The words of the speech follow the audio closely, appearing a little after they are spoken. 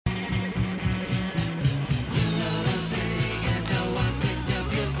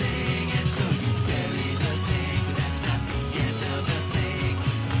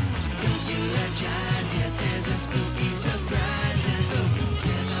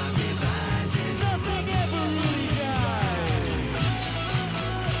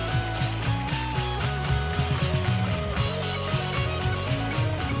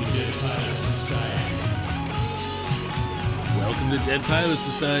Dead Pilot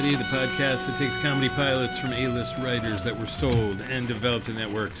Society, the podcast that takes comedy pilots from A-list writers that were sold and developed in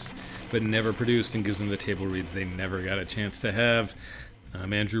networks but never produced and gives them the table reads they never got a chance to have.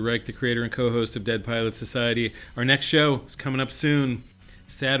 I'm Andrew Reich, the creator and co-host of Dead Pilot Society. Our next show is coming up soon,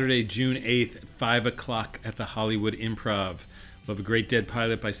 Saturday, June 8th at 5 o'clock at the Hollywood Improv. We'll have a great Dead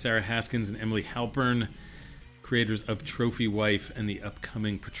Pilot by Sarah Haskins and Emily Halpern, creators of Trophy Wife and the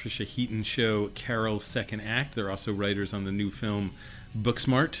upcoming Patricia Heaton show, Carol's Second Act. They're also writers on the new film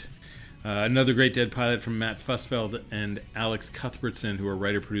Booksmart. Another great Dead Pilot from Matt Fussfeld and Alex Cuthbertson, who are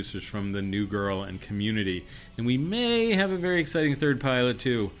writer-producers from The New Girl and Community. And we may have a very exciting third pilot,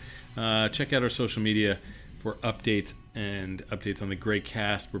 too. Check out our social media for updates and updates on the great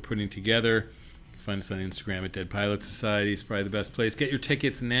cast we're putting together. You can find us on Instagram at Dead Pilot Society. It's probably the best place. Get your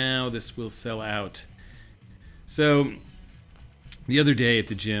tickets now. This will sell out. So, the other day at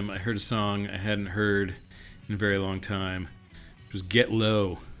the gym, I heard a song I hadn't heard in a very long time. It was Get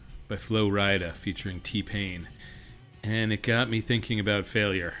Low by Flo Rida featuring T-Pain. And it got me thinking about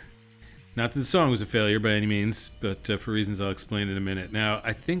failure. Not that the song was a failure by any means, but for reasons I'll explain in a minute. Now,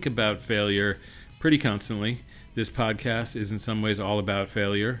 I think about failure pretty constantly. This podcast is in some ways all about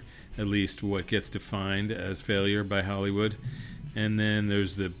failure, at least what gets defined as failure by Hollywood. And then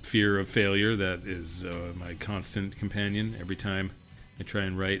there's the fear of failure that is my constant companion every time I try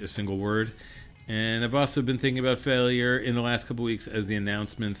and write a single word. And I've also been thinking about failure in the last couple weeks as the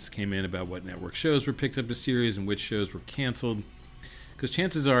announcements came in about what network shows were picked up to series and which shows were canceled. Because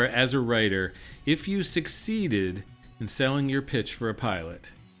chances are, as a writer, if you succeeded in selling your pitch for a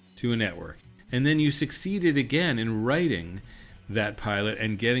pilot to a network, and then you succeeded again in writing that pilot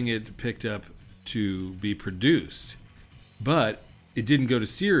and getting it picked up to be produced, but it didn't go to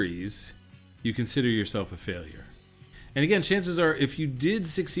series, you consider yourself a failure. And again, chances are, if you did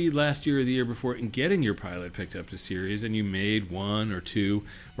succeed last year or the year before in getting your pilot picked up to series and you made 1 or 2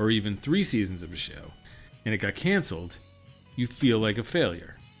 or even 3 seasons of a show and it got canceled, you feel like a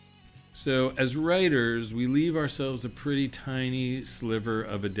failure. So as writers, we leave ourselves a pretty tiny sliver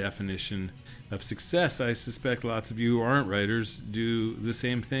of a definition of success. I suspect lots of you who aren't writers do the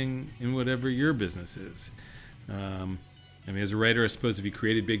same thing in whatever your business is. As a writer, I suppose if you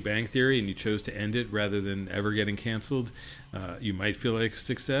created Big Bang Theory and you chose to end it rather than ever getting canceled, you might feel like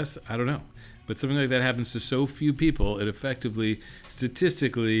success. I don't know. But something like that happens to so few people, it effectively,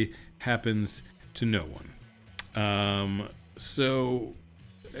 statistically, happens to no one. So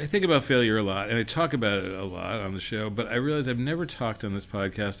I think about failure a lot, and I talk about it a lot on the show, but I realize I've never talked on this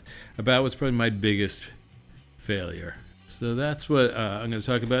podcast about what's probably my biggest failure. So that's what I'm going to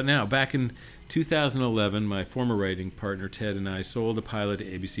talk about now. Back in 2011, my former writing partner Ted and I sold a pilot to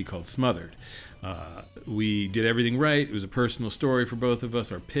ABC called Smothered. We did everything right. It was a personal story for both of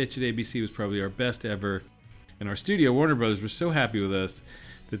us. Our pitch at ABC was probably our best ever. And our studio, Warner Brothers, was so happy with us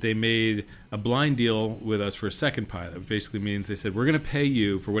that they made a blind deal with us for a second pilot. It basically means they said, we're going to pay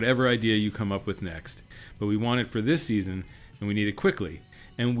you for whatever idea you come up with next, but we want it for this season and we need it quickly.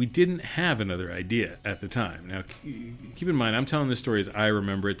 And we didn't have another idea at the time. Now, keep in mind, I'm telling this story as I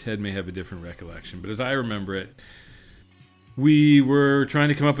remember it. Ted may have a different recollection. But as I remember it, we were trying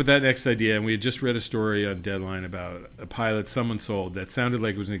to come up with that next idea. And we had just read a story on Deadline about a pilot someone sold that sounded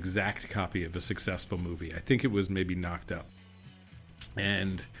like it was an exact copy of a successful movie. I think it was maybe Knocked Up.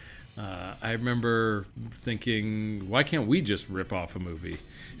 And I remember thinking, why can't we just rip off a movie?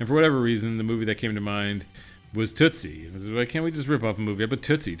 And for whatever reason, the movie that came to mind was Tootsie. I was like, why can't we just rip off a movie? But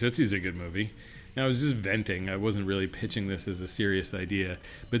Tootsie's a good movie. And I was just venting. I wasn't really pitching this as a serious idea.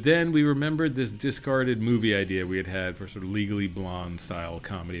 But then we remembered this discarded movie idea we had for sort of Legally Blonde style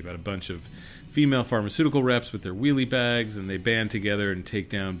comedy about a bunch of female pharmaceutical reps with their wheelie bags, and they band together and take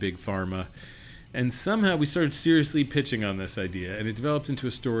down big pharma. And somehow we started seriously pitching on this idea, and it developed into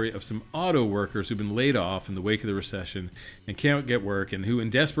a story of some auto workers who've been laid off in the wake of the recession and can't get work, and who in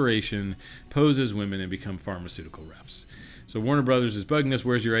desperation pose as women and become pharmaceutical reps. So Warner Brothers is bugging us,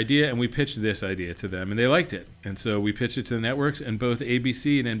 where's your idea? And we pitched this idea to them, and they liked it. And so we pitched it to the networks, and both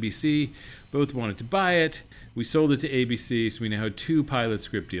ABC and NBC both wanted to buy it. We sold it to ABC, so we now had 2 pilot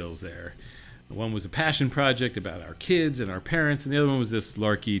script deals there. One was a passion project about our kids and our parents, and the other one was this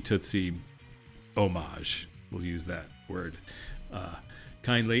larky Tootsie homage. We'll use that word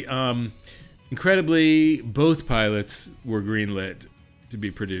kindly. Incredibly, both pilots were greenlit to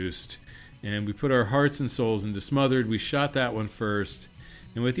be produced, and we put our hearts and souls into Smothered. We shot that one first,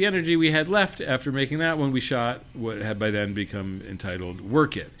 and with the energy we had left after making that one, we shot what had by then become entitled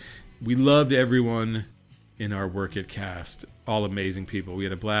Work It. We loved everyone in our Work It cast, all amazing people. We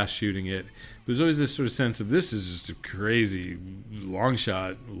had a blast shooting it. There's always this sort of sense of this is just a crazy long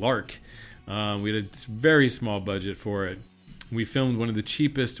shot lark. We had a very small budget for it. We filmed one of the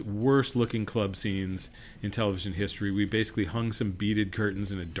cheapest, worst-looking club scenes in television history. We basically hung some beaded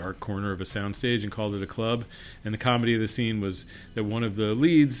curtains in a dark corner of a soundstage and called it a club. And the comedy of the scene was that one of the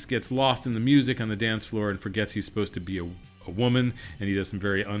leads gets lost in the music on the dance floor and forgets he's supposed to be a woman, and he does some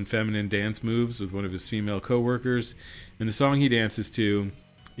very unfeminine dance moves with one of his female co-workers. And the song he dances to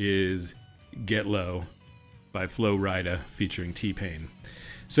is Get Low by Flo Rida featuring T-Pain.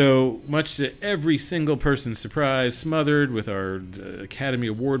 So, much to every single person's surprise, smothered with our Academy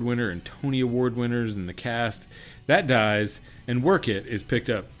Award winner and Tony Award winners in the cast, that dies, and Work It is picked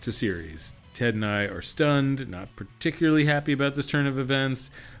up to series. Ted and I are stunned, not particularly happy about this turn of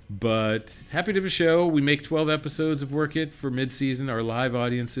events, but happy to have a show. We make 12 episodes of Work It for mid-season. Our live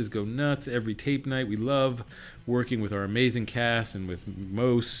audiences go nuts every tape night. We love working with our amazing cast and with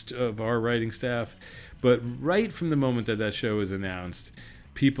most of our writing staff. But right from the moment that show is announced,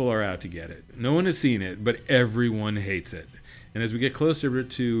 people are out to get it. No one has seen it, but everyone hates it. And as we get closer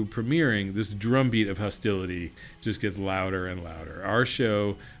to premiering, this drumbeat of hostility just gets louder and louder. Our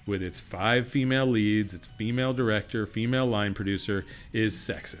show, with its 5 female leads, its female director, female line producer, is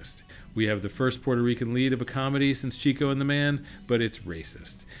sexist. We have the first Puerto Rican lead of a comedy since Chico and the Man, but it's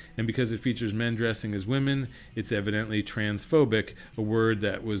racist. And because it features men dressing as women, it's evidently transphobic, a word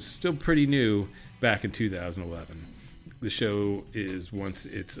that was still pretty new back in 2011. The show is, once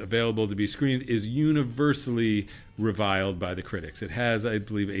it's available to be screened, is universally reviled by the critics. It has, I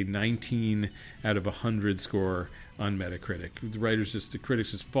believe, a 19 out of 100 score on Metacritic. The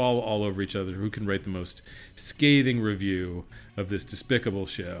critics just fall all over each other. Who can write the most scathing review of this despicable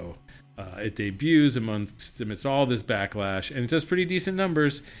show? It debuts amidst all this backlash, and it does pretty decent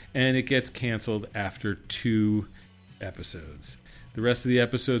numbers, and it gets canceled after 2 episodes. The rest of the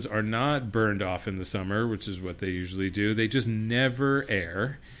episodes are not burned off in the summer, which is what they usually do. They just never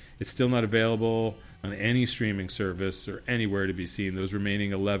air. It's still not available on any streaming service or anywhere to be seen. Those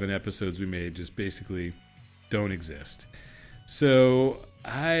remaining 11 episodes we made just basically don't exist. So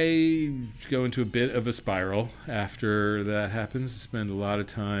I go into a bit of a spiral after that happens. I spend a lot of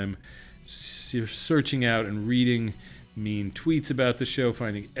time searching out and reading mean tweets about the show,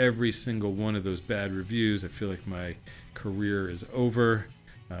 finding every single one of those bad reviews. I feel like my career is over.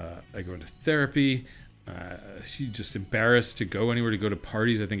 I go into therapy. Just embarrassed to go anywhere, to go to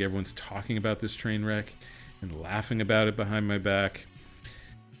parties. I think everyone's talking about this train wreck and laughing about it behind my back.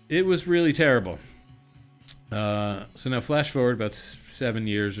 It was really terrible. So now flash forward about 7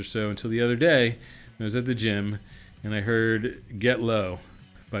 years or so until the other day, I was at the gym and I heard Get Low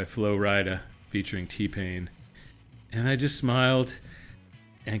by Flo Rida featuring T-Pain. And I just smiled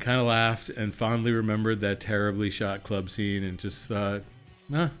and kind of laughed and fondly remembered that terribly shot club scene and just thought,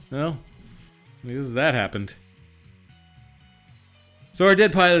 well, because that happened. So our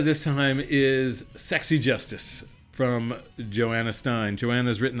dead pilot this time is Sexy Justice from Johanna Stein.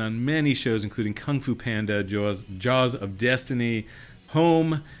 Johanna's written on many shows, including Kung Fu Panda, Jaws of Destiny,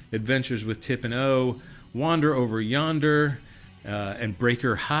 Home, Adventures with Tip and O, Wander Over Yonder, and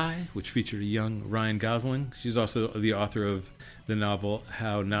Breaker High, which featured a young Ryan Gosling. She's also the author of the novel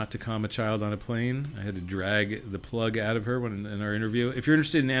How Not to Calm a Child on a Plane. I had to drag the plug out of her in our interview. If you're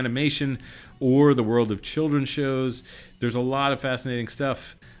interested in animation or the world of children's shows, there's a lot of fascinating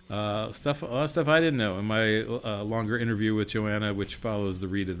stuff. A lot of stuff I didn't know in my longer interview with Johanna, which follows the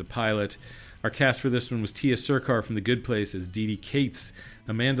read of the pilot. Our cast for this one was Tia Sircar from The Good Place as Dee Dee Cates,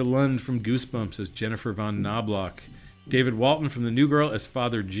 Amanda Lund from Goosebumps as Jennifer Von Knobloch, David Walton from The New Girl as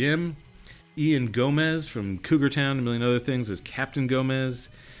Father Jim, Ian Gomez from Cougar Town and a million other things as Captain Gomez,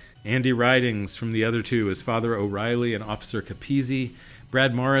 Andy Ridings from The Other Two as Father O'Reilly and Officer Capizzi,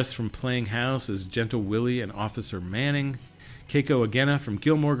 Brad Morris from Playing House as Gentle Willie and Officer Manning, Keiko Agena from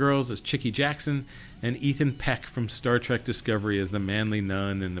Gilmore Girls as Chicky Jackson, and Ethan Peck from Star Trek Discovery as the Manly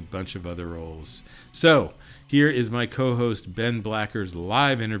Nun and a bunch of other roles. So, here is my co-host Ben Blacker's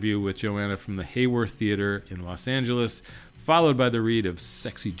live interview with Johanna from the Hayworth Theater in Los Angeles, followed by the read of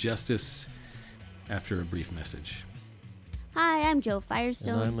Sexy Justice after a brief message. Hi, I'm Joe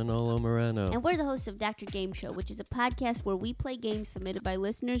Firestone. And I'm Manolo Moreno. And we're the hosts of Dr. Game Show, which is a podcast where we play games submitted by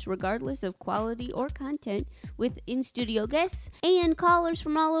listeners regardless of quality or content, with in-studio guests and callers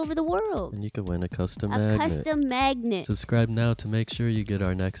from all over the world. And you can win a custom magnet. Custom magnet. Subscribe now to make sure you get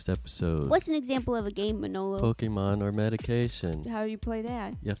our next episode. What's an example of a game, Manolo? Pokemon or medication. How do you play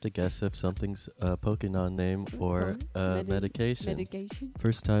that? You have to guess if something's a Pokemon name or a medication.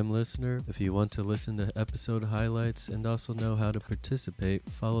 First-time listener, if you want to listen to episode highlights and also know how to participate,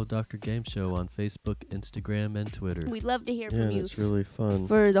 follow Dr. Game Show on Facebook, Instagram, and Twitter. We'd love to hear from you. Yeah, it's really fun.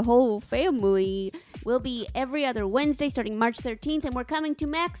 For the whole family. We'll be every other Wednesday starting March 13th, and we're coming to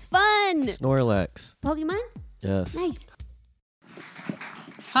Max Fun. Snorlax. Pokemon? Yes. Nice.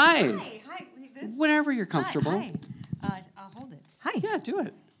 Hi. Hi. Whenever you're comfortable. Hi. I'll hold it. Hi. Yeah, do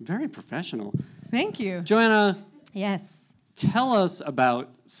it. Very professional. Thank you. Johanna, Yes. tell us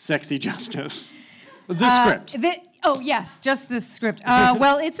about Sexy Justice. The script. Yes, just the script.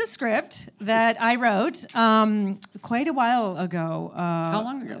 Well, it's a script that I wrote quite a while ago. How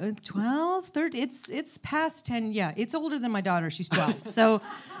long ago? 12, 13. It's past 10. Yeah, it's older than my daughter. She's 12. So,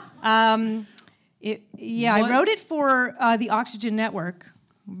 I wrote it for the Oxygen Network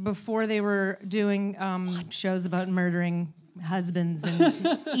before they were doing shows about murdering husbands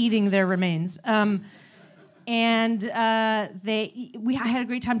and eating their remains. I had a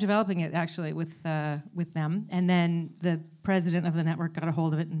great time developing it actually with them, and then the president of the network got a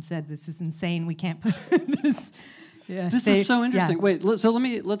hold of it and said, "This is insane. We can't put this." Yeah, this is so interesting. Yeah. Wait,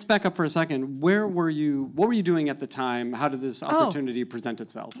 let's back up for a second. Where were you? What were you doing at the time? How did this opportunity present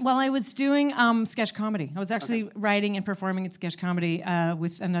itself? Well, I was doing sketch comedy. I was actually writing and performing at sketch comedy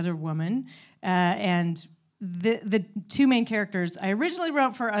with another woman, and the two main characters I originally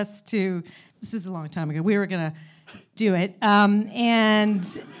wrote for us to. This is a long time ago. We were gonna do it, and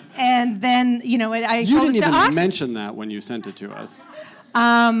then I. You didn't even mention that when you sent it to us.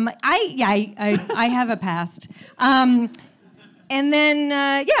 I have a past. And then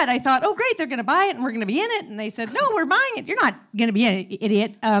I thought, oh great, they're gonna buy it and we're gonna be in it. And they said, no, we're buying it. You're not gonna be in it,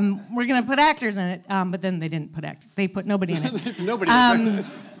 idiot. We're gonna put actors in it. But then they didn't put actors. They put nobody in it. Nobody.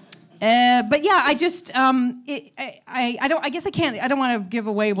 But yeah, I just I guess I can't. I don't want to give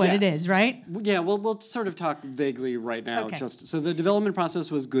away what it is, right? Yeah, we'll sort of talk vaguely right now. Okay. So the development process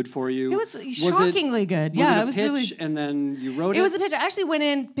was good for you. It was shockingly good. Yeah, it was pitch, really. And then you wrote it. It was a pitch. I actually went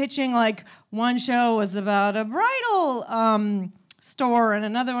in pitching like one show was about a bridal store, and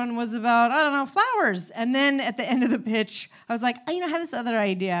another one was about flowers. And then at the end of the pitch, I was like, I have this other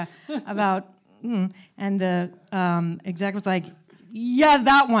idea about, and the exec was like. Yeah,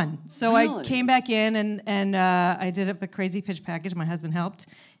 that one. So really? I came back in and I did up the crazy pitch package. My husband helped.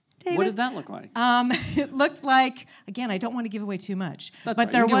 David. What did that look like? It looked like, again, I don't want to give away too much,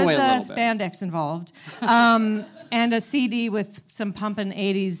 but there was a spandex involved and a CD with some pumping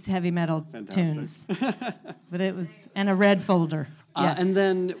 80s heavy metal tunes. But it was, and a red folder. Yeah. And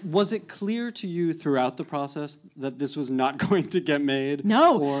then, was it clear to you throughout the process that this was not going to get made?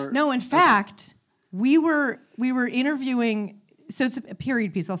 No. In fact, we were interviewing. So it's a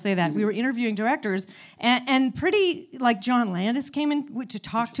period piece, I'll say that. Mm-hmm. We were interviewing directors, and pretty, like, John Landis came in to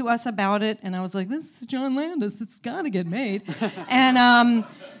talk to us about it, and I was like, this is John Landis, it's got to get made. And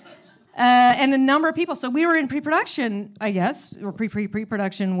a number of people. So we were in pre-production, I guess, or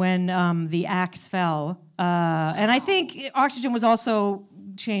pre-production when the axe fell. And I think Oxygen was also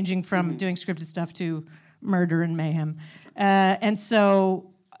changing from doing scripted stuff to murder and mayhem. And so...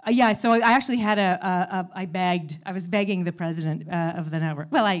 so I actually had I was begging the president of the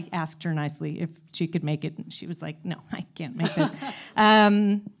network. Well, I asked her nicely if she could make it, and she was like, no, I can't make this.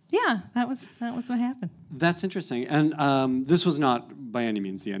 That was what happened. That's interesting. And this was not by any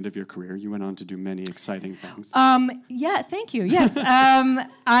means the end of your career. You went on to do many exciting things. Thank you. Yes.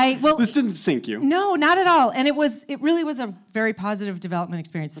 This didn't sink you. No, not at all. And it really was a very positive development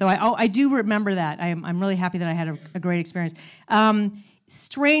experience. So I do remember that. I'm really happy that I had a great experience.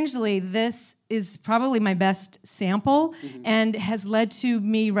 Strangely, this is probably my best sample and has led to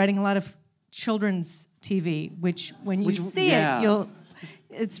me writing a lot of children's TV, which when you see it,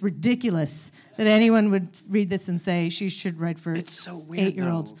 it's ridiculous that anyone would read this and say she should write for it's so weird,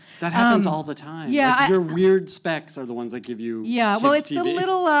 8-year-olds. That happens all the time. Yeah, like your weird specs are the ones that give you kids well, it's TV. a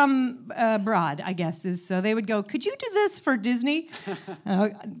little broad, I guess. So they would go, could you do this for Disney?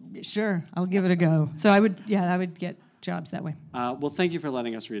 Sure, I'll give it a go. So I would get jobs that way. Well, thank you for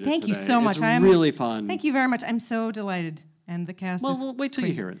letting us read it Thank today. you so much. It's really fun. Thank you very much. I'm so delighted. And the cast is... Well, we'll wait till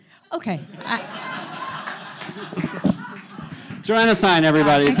you hear it. Okay. Johanna Stein,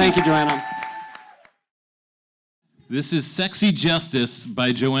 everybody. Thank you, Johanna. This is Sexy Justice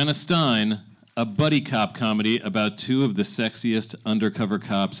by Johanna Stein, a buddy cop comedy about two of the sexiest undercover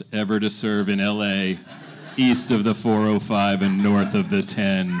cops ever to serve in L.A., east of the 405 and north of the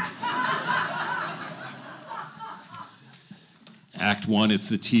 10. Act 1, it's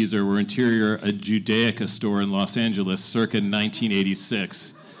the teaser. We're interior a Judaica store in Los Angeles circa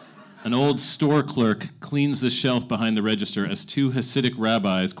 1986. An old store clerk cleans the shelf behind the register as two Hasidic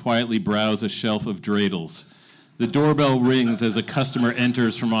rabbis quietly browse a shelf of dreidels. The doorbell rings as a customer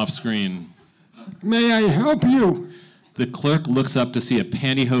enters from off-screen. May I help you? The clerk looks up to see a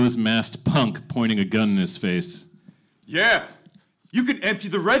pantyhose-masked punk pointing a gun in his face. Yeah, you can empty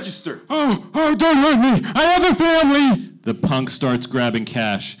the register. Oh, don't hurt me. I have a family. The punk starts grabbing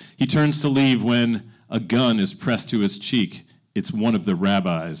cash. He turns to leave when a gun is pressed to his cheek. It's one of the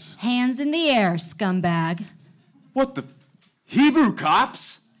rabbis. Hands in the air, scumbag. What the? Hebrew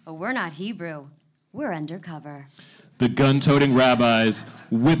cops? Oh, we're not Hebrew. We're undercover. The gun-toting rabbis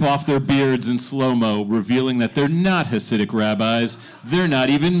whip off their beards in slow-mo, revealing that they're not Hasidic rabbis. They're not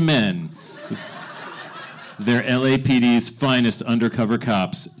even men. They're LAPD's finest undercover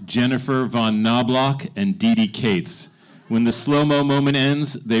cops, Jennifer von Knobloch and Dee Dee Cates. When the slow-mo moment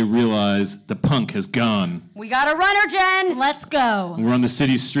ends, they realize the punk has gone. We got a runner, Jen! Let's go. We're on the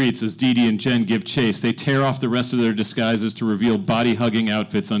city streets as Dee Dee and Jen give chase. They tear off the rest of their disguises to reveal body-hugging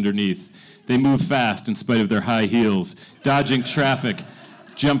outfits underneath. They move fast in spite of their high heels, dodging traffic,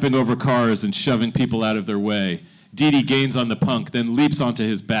 jumping over cars, and shoving people out of their way. Dee Dee gains on the punk, then leaps onto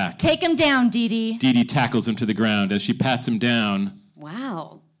his back. Take him down, Dee Dee. Dee Dee tackles him to the ground. As she pats him down,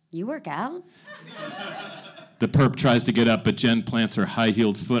 Wow, you work out? the perp tries to get up, but Jen plants her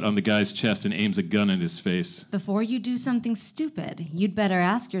high-heeled foot on the guy's chest and aims a gun in his face. Before you do something stupid, you'd better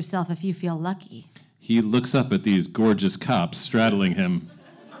ask yourself if you feel lucky. He looks up at these gorgeous cops straddling him.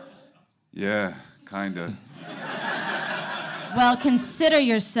 Yeah, kinda. Well, consider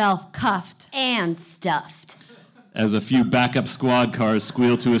yourself cuffed. And stuffed. As a few backup squad cars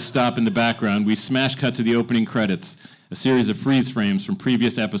squeal to a stop in the background, we smash cut to the opening credits, a series of freeze frames from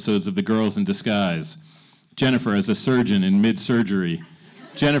previous episodes of The Girls in Disguise. Jennifer as a surgeon in mid-surgery.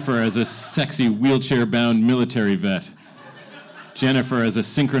 Jennifer as a sexy wheelchair-bound military vet. Jennifer as a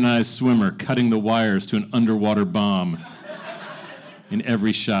synchronized swimmer cutting the wires to an underwater bomb. In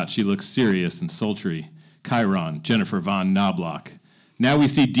every shot, she looks serious and sultry. Chiron, Jennifer von Knobloch. Now we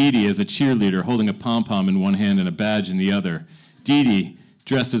see Dee Dee as a cheerleader holding a pom-pom in one hand and a badge in the other. Dee Dee,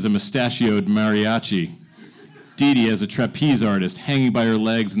 dressed as a mustachioed mariachi. Dee Dee as a trapeze artist, hanging by her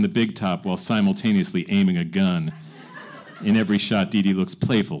legs in the big top while simultaneously aiming a gun. In every shot, Dee Dee looks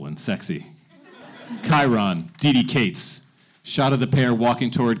playful and sexy. Chiron, Dee Dee Cates. Shot of the pair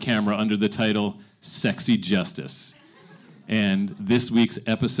walking toward camera under the title, Sexy Justice. And this week's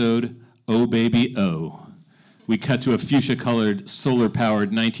episode, Oh Baby Oh. We cut to a fuchsia-colored,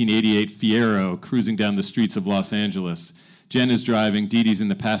 solar-powered 1988 Fiero cruising down the streets of Los Angeles. Jen is driving, Dee Dee's in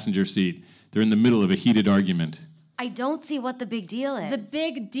the passenger seat. They're in the middle of a heated argument. I don't see what the big deal is. The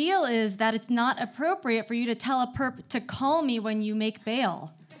big deal is that it's not appropriate for you to tell a perp to call me when you make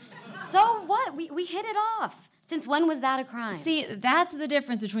bail. So what? We hit it off. Since when was that a crime? See, that's the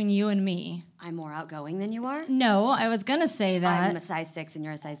difference between you and me. I'm more outgoing than you are? No, I was gonna say that. I'm a size 6 and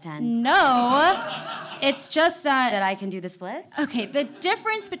you're a size 10. No, it's just That I can do the splits? Okay, the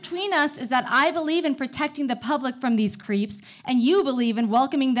difference between us is that I believe in protecting the public from these creeps, and you believe in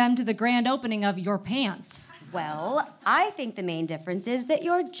welcoming them to the grand opening of your pants. Well, I think the main difference is that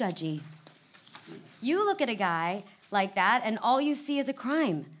you're judgy. You look at a guy like that and all you see is a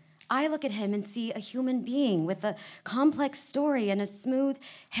crime. I look at him and see a human being with a complex story and a smooth,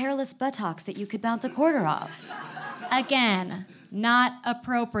 hairless buttocks that you could bounce a quarter off. Again, not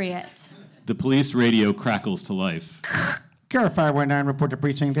appropriate. The police radio crackles to life. Care 519, report to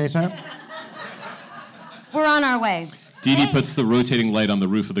precinct ASAP. We're on our way. Dee Dee puts the rotating light on the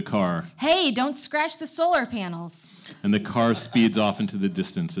roof of the car, Hey, don't scratch the solar panels. and the car speeds off into the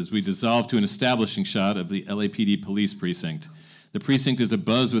distance as we dissolve to an establishing shot of the LAPD police precinct. The precinct is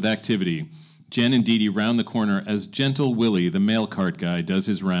abuzz with activity. Jen and Dee Dee round the corner as Gentle Willie, the mail cart guy, does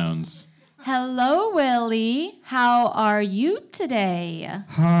his rounds. Hello, Willie. How are you today?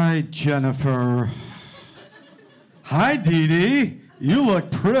 Hi, Jennifer. Hi, Dee Dee. You look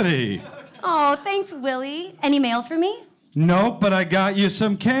pretty. Oh, thanks, Willie. Any mail for me? Nope, but I got you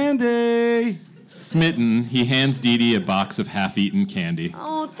some candy. Smitten, he hands Dee Dee a box of half-eaten candy.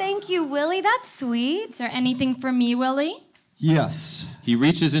 Oh, thank you, Willie. That's sweet. Is there anything for me, Willie? Yes. He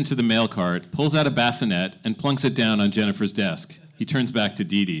reaches into the mail cart, pulls out a bassinet, and plunks it down on Jennifer's desk. He turns back to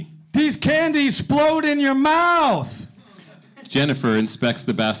Dee Dee. These candies explode in your mouth. Jennifer inspects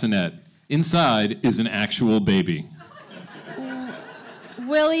the bassinet. Inside is an actual baby.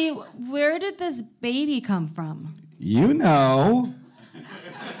 Willie, where did this baby come from? You know.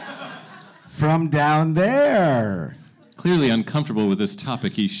 From down there. Clearly uncomfortable with this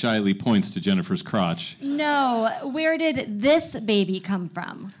topic, he shyly points to Jennifer's crotch. No, where did this baby come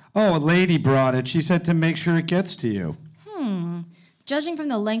from? Oh, a lady brought it. She said to make sure it gets to you. Judging from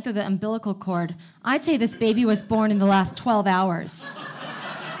the length of the umbilical cord, I'd say this baby was born in the last 12 hours.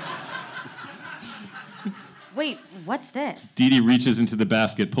 Wait, what's this? Dee Dee reaches into the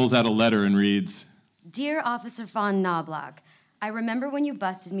basket, pulls out a letter, and reads, Dear Officer von Knobloch, I remember when you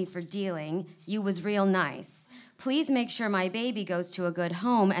busted me for dealing. You was real nice. Please make sure my baby goes to a good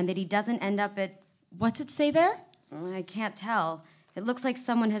home and that he doesn't end up at... What's it say there? I can't tell. It looks like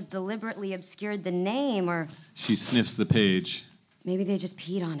someone has deliberately obscured the name, or She sniffs the page. maybe they just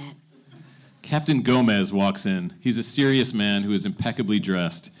peed on it. Captain Gomez walks in. He's a serious man who is impeccably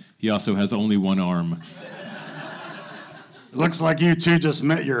dressed. He also has only one arm. It looks like you two just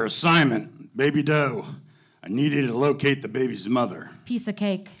met your assignment, Baby Doe. I need you to locate the baby's mother. Piece of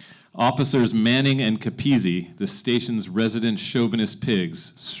cake. Officers Manning and Capizzi, the station's resident chauvinist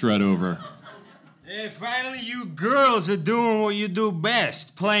pigs, strut over. Hey, finally you girls are doing what you do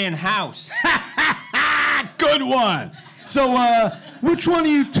best, playing house. Good one. So, which one of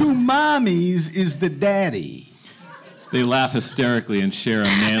you two mommies is the daddy? They laugh hysterically and share a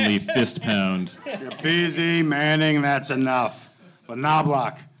manly fist pound. Capizzi, Manning, that's enough. But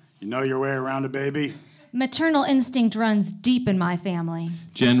Knobloch, you know your way around a baby? Maternal instinct runs deep in my family.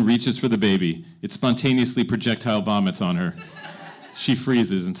 Jen reaches for the baby. It spontaneously projectile vomits on her. She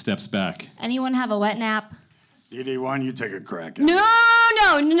freezes and steps back. Anyone have a wet nap? DD1, you take a crack at it.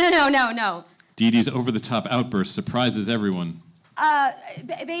 No. Dee Dee's over-the-top outburst surprises everyone.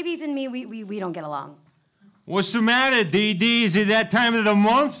 Babies and me, we don't get along. What's the matter, DD? Is it that time of the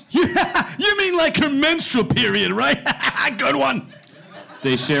month? Yeah, you mean like her menstrual period, right? Good one.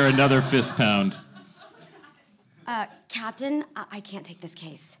 They share another fist pound. Captain, I can't take this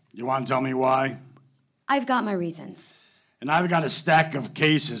case. You want to tell me why? I've got my reasons. And I've got a stack of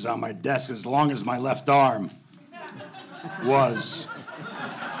cases on my desk as long as my left arm was.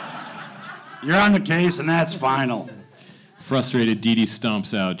 You're on the case, and that's final. Frustrated, Dee Dee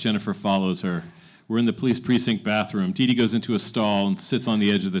stomps out. Jennifer follows her. We're in the police precinct bathroom. Dee Dee goes into a stall and sits on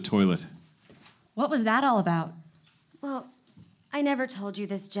the edge of the toilet. What was that all about? Well, I never told you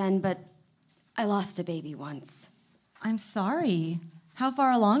this, Jen, but I lost a baby once. I'm sorry. How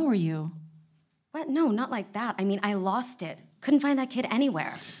far along were you? What? No, not like that. I mean, I lost it. Couldn't find that kid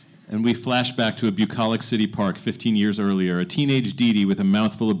anywhere. And we flash back to a bucolic city park 15 years earlier. A teenage Dee Dee with a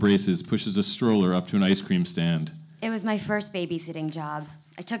mouthful of braces pushes a stroller up to an ice cream stand. It was my first babysitting job.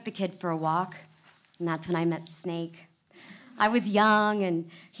 I took the kid for a walk, and that's when I met Snake. I was young, and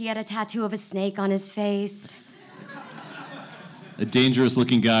he had a tattoo of a snake on his face. A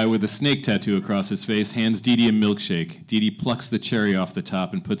dangerous-looking guy with a snake tattoo across his face hands Dee Dee a milkshake. Dee Dee plucks the cherry off the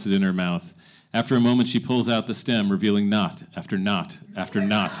top and puts it in her mouth. After a moment, she pulls out the stem, revealing knot after knot after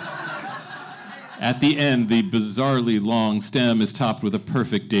knot. At the end, the bizarrely long stem is topped with a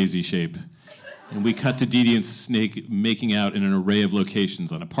perfect daisy shape. And we cut to Dee Dee and Snake making out in an array of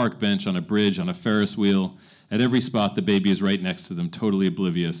locations, on a park bench, on a bridge, on a Ferris wheel. At every spot, the baby is right next to them, totally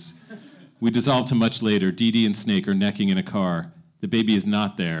oblivious. We dissolve to much later. Dee Dee and Snake are necking in a car. The baby is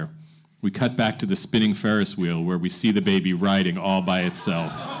not there. We cut back to the spinning Ferris wheel where we see the baby riding all by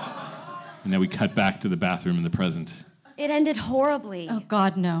itself. And then we cut back to the bathroom in the present. It ended horribly. Oh,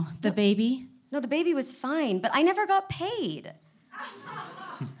 God, no. The baby? No, the baby was fine, but I never got paid.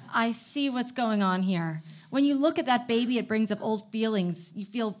 I see what's going on here. When you look at that baby, it brings up old feelings. You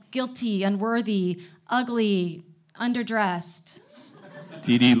feel guilty, unworthy, ugly, underdressed.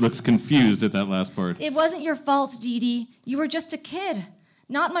 Dee Dee looks confused at that last part. It wasn't your fault, Dee Dee. You were just a kid.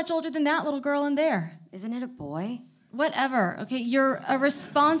 Not much older than that little girl in there. Isn't it a boy? Whatever, okay? You're a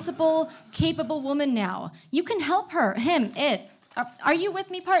responsible, capable woman now. You can help her, him, it. Are you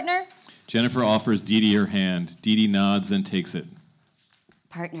with me, partner? Jennifer offers Dee Dee her hand. Dee Dee nods, then takes it.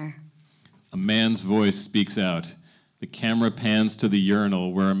 Partner. A man's voice speaks out. The camera pans to the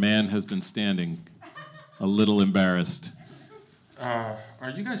urinal where a man has been standing, a little embarrassed. Are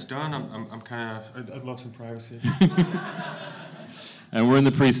you guys done? I'm kind of... I'd love some privacy. And we're in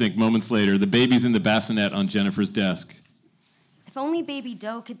the precinct moments later. The baby's in the bassinet on Jennifer's desk. If only Baby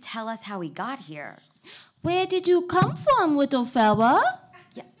Doe could tell us how he got here. Where did you come from, little fella?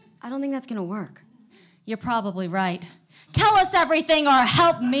 Yeah, I don't think that's gonna work. You're probably right. Tell us everything or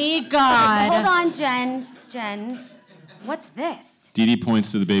help me, God. Hold on, Jen. What's this? Dee Dee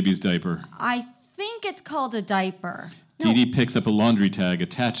points to the baby's diaper. I think it's called a diaper. Dee Dee picks up a laundry tag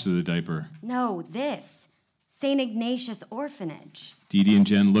attached to the diaper. No, this. St. Ignatius Orphanage. Dee Dee and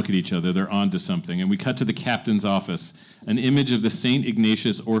Jen look at each other. They're onto something. And we cut to the captain's office. An image of the St.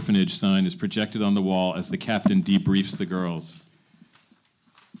 Ignatius Orphanage sign is projected on the wall as the captain debriefs the girls.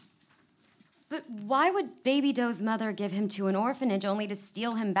 But why would Baby Doe's mother give him to an orphanage only to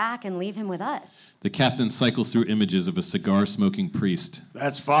steal him back and leave him with us? The captain cycles through images of a cigar-smoking priest.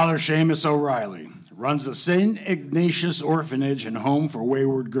 That's Father Seamus O'Reilly. Runs the St. Ignatius Orphanage and Home for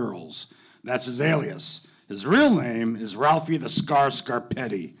Wayward Girls. That's his alias. His real name is Ralphie the Scar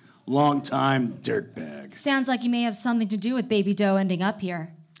Scarpetti, longtime dirtbag. Sounds like you may have something to do with Baby Doe ending up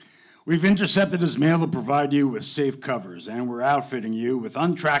here. We've intercepted his mail to provide you with safe covers, and we're outfitting you with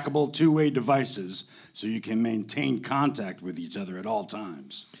untrackable two-way devices so you can maintain contact with each other at all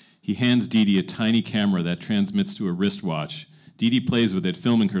times. He hands Dee Dee a tiny camera that transmits to a wristwatch. Dee Dee plays with it,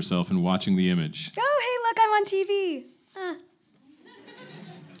 filming herself and watching the image. Oh, hey, look, I'm on TV.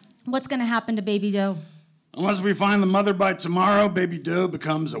 What's going to happen to Baby Doe? Unless we find the mother by tomorrow, Baby Doe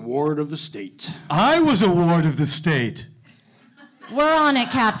becomes a ward of the state. I was a ward of the state. We're on it,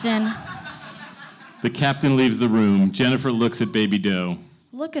 Captain. The captain leaves the room. Jennifer looks at Baby Doe.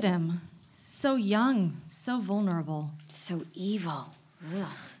 Look at him. So young, so vulnerable. So evil. Ugh.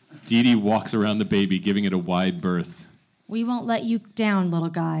 Dee Dee walks around the baby, giving it a wide berth. We won't let you down, little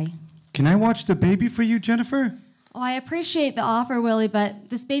guy. Can I watch the baby for you, Jennifer? Oh, I appreciate the offer, Willie, but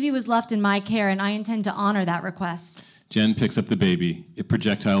this baby was left in my care, and I intend to honor that request. Jen picks up the baby. It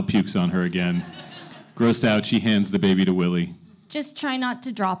projectile pukes on her again. Grossed out, she hands the baby to Willie. Just try not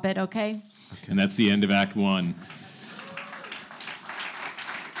to drop it, okay? And that's the end of Act 1.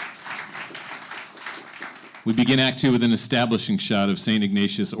 We begin Act 2 with an establishing shot of St.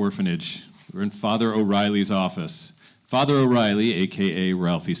 Ignatius Orphanage. We're in Father O'Reilly's office. Father O'Reilly, a.k.a.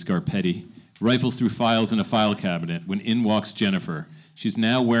 Ralphie Scarpetti, rifles through files in a file cabinet when in walks Jennifer. She's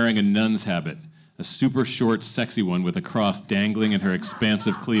now wearing a nun's habit, a super short, sexy one with a cross dangling in her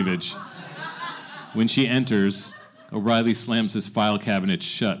expansive cleavage. When she enters, O'Reilly slams his file cabinet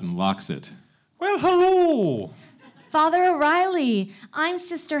shut and locks it. Well, hello. Father O'Reilly, I'm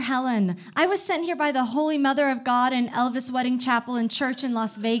Sister Helen. I was sent here by the Holy Mother of God and Elvis Wedding Chapel and Church in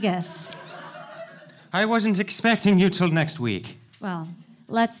Las Vegas. I wasn't expecting you till next week. Well,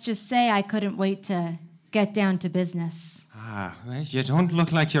 let's just say I couldn't wait to get down to business. Well, you don't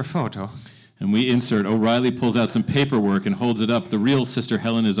look like your photo. And we insert, O'Reilly pulls out some paperwork and holds it up. The real Sister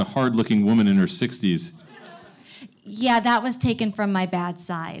Helen is a hard-looking woman in her 60s. Yeah, that was taken from my bad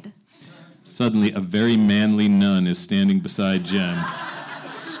side. Suddenly, a very manly nun is standing beside Jen,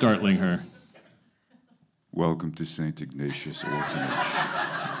 startling her. Welcome to St. Ignatius Orphanage.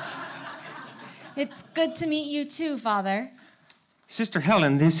 It's good to meet you too, Father. Sister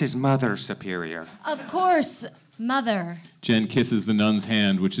Helen, this is Mother Superior. Of course, Mother. Jen kisses the nun's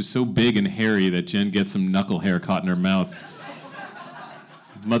hand, which is so big and hairy that Jen gets some knuckle hair caught in her mouth.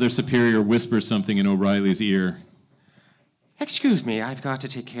 Mother Superior whispers something in O'Reilly's ear. Excuse me, I've got to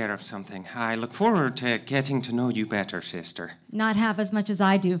take care of something. I look forward to getting to know you better, sister. Not half as much as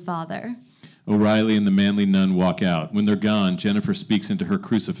I do, Father. O'Reilly and the manly nun walk out. When they're gone, Jennifer speaks into her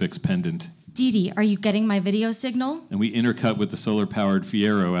crucifix pendant. Dee Dee, are you getting my video signal? And we intercut with the solar-powered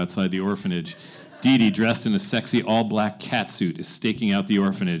Fiero outside the orphanage. Dee Dee, dressed in a sexy all-black catsuit, is staking out the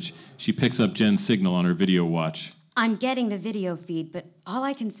orphanage. She picks up Jen's signal on her video watch. I'm getting the video feed, but all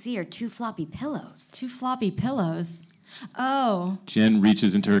I can see are 2 floppy pillows. 2 floppy pillows? Oh. Jen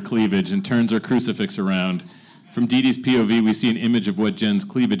reaches into her cleavage and turns her crucifix around. From Dee Dee's POV, we see an image of what Jen's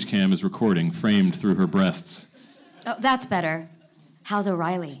cleavage cam is recording, framed through her breasts. Oh, that's better. How's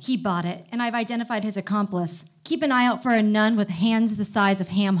O'Reilly? He bought it, and I've identified his accomplice. Keep an eye out for a nun with hands the size of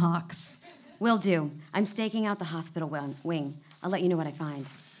ham hocks. Will do. I'm staking out the hospital wing. I'll let you know what I find.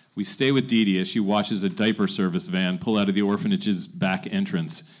 We stay with Dee Dee as she watches a diaper service van pull out of the orphanage's back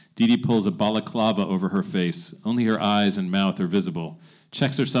entrance. Dee Dee pulls a balaclava over her face. Only her eyes and mouth are visible.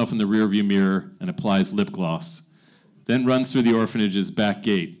 Checks herself in the rearview mirror and applies lip gloss. Then runs through the orphanage's back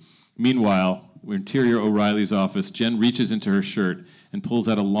gate. Meanwhile, we're interior O'Reilly's office. Jen reaches into her shirt and pulls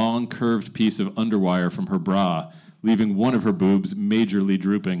out a long, curved piece of underwire from her bra, leaving one of her boobs majorly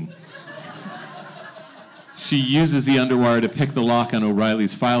drooping. She uses the underwire to pick the lock on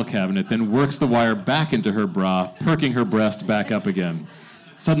O'Reilly's file cabinet, then works the wire back into her bra, perking her breast back up again.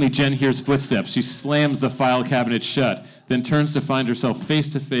 Suddenly, Jen hears footsteps. She slams the file cabinet shut, then turns to find herself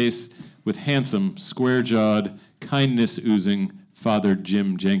face-to-face with handsome, square-jawed, kindness-oozing Father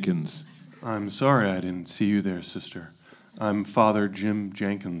Jim Jenkins. I'm sorry I didn't see you there, sister. I'm Father Jim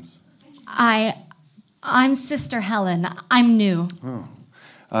Jenkins. I'm Sister Helen. I'm new. Oh.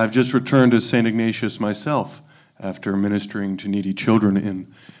 I've just returned to St. Ignatius myself after ministering to needy children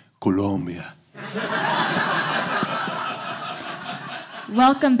in Colombia.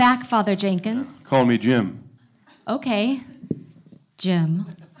 Welcome back, Father Jenkins. Call me Jim. Okay, Jim.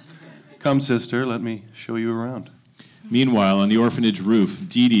 Come, sister, let me show you around. Meanwhile, on the orphanage roof,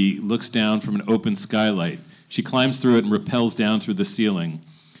 Dee Dee looks down from an open skylight. She climbs through it and rappels down through the ceiling.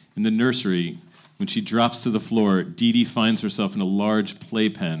 In the nursery, when she drops to the floor, Dee Dee finds herself in a large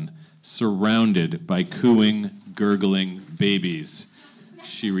playpen, surrounded by cooing, gurgling babies.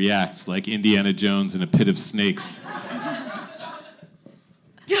 She reacts like Indiana Jones in a pit of snakes.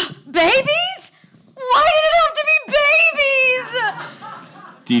 Babies? Why did it have to be babies?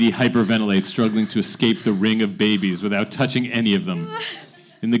 Dee Dee hyperventilates, struggling to escape the ring of babies without touching any of them.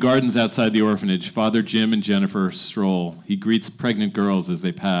 In the gardens outside the orphanage, Father Jim and Jennifer stroll. He greets pregnant girls as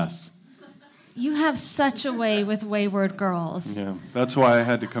they pass. You have such a way with wayward girls. Yeah, that's why I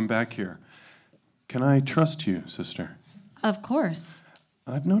had to come back here. Can I trust you, sister? Of course.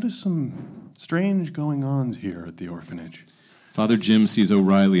 I've noticed some strange going-ons here at the orphanage. Father Jim sees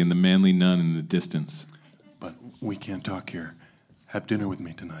O'Reilly and the manly nun in the distance. But we can't talk here. Have dinner with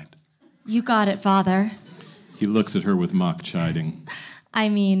me tonight. You got it, Father. He looks at her with mock chiding. I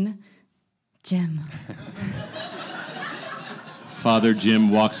mean, Jim. Father Jim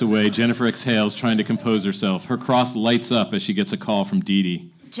walks away. Jennifer exhales, trying to compose herself. Her cross lights up as she gets a call from Dee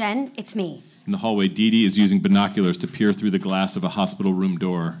Dee. Jen, it's me. In the hallway, Dee Dee is using binoculars to peer through the glass of a hospital room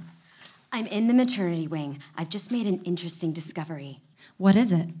door. I'm in the maternity wing. I've just made an interesting discovery. What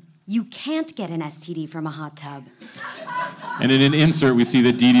is it? You can't get an STD from a hot tub. And in an insert, we see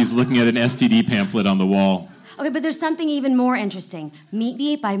that Dee Dee's looking at an STD pamphlet on the wall. Okay, but there's something even more interesting. Meet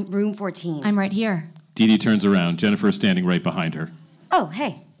me by room 14. I'm right here. Dee Dee turns around. Jennifer is standing right behind her. Oh,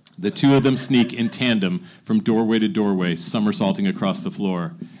 hey. The two of them sneak in tandem from doorway to doorway, somersaulting across the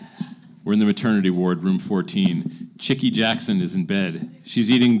floor. We're in the maternity ward, room 14. Chickie Jackson is in bed. She's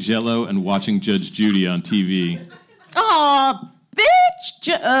eating Jell-O and watching Judge Judy on TV. Aw, bitch!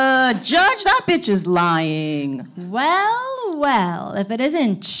 Judge, that bitch is lying. Well, well, if it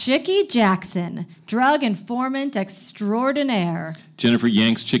isn't Chickie Jackson, drug informant extraordinaire. Jennifer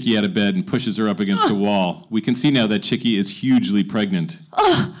yanks Chickie out of bed and pushes her up against a wall. We can see now that Chickie is hugely pregnant.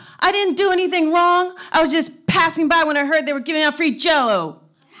 Oh, I didn't do anything wrong. I was just passing by when I heard they were giving out free Jell-O.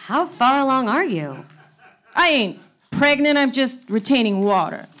 How far along are you? I ain't pregnant, I'm just retaining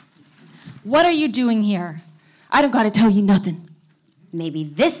water. What are you doing here? I don't gotta tell you nothing. Maybe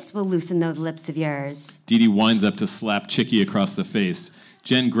this will loosen those lips of yours. Dee Dee winds up to slap Chickie across the face.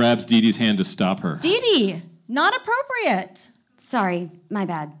 Jen grabs Dee Dee's hand to stop her. Dee Dee, not appropriate. Sorry, my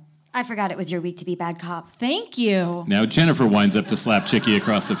bad. I forgot it was your week to be bad cop. Thank you. Now Jennifer winds up to slap Chickie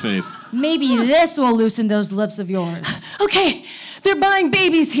across the face. Maybe this will loosen those lips of yours. Okay, they're buying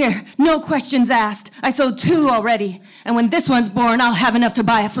babies here. No questions asked. I sold 2 already. And when this one's born, I'll have enough to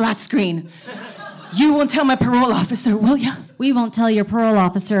buy a flat screen. You won't tell my parole officer, will ya? We won't tell your parole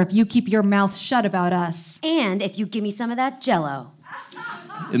officer if you keep your mouth shut about us. And if you give me some of that Jell-O.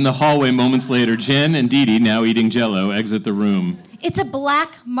 In the hallway moments later, Jen and Dee Dee, now eating Jell-O, exit the room. It's a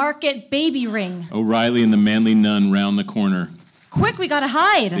black market baby ring. O'Reilly and the manly nun round the corner. Quick, we gotta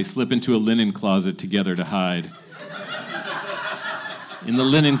hide. They slip into a linen closet together to hide. In the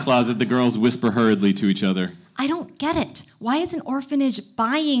linen closet, the girls whisper hurriedly to each other. I don't get it. Why is an orphanage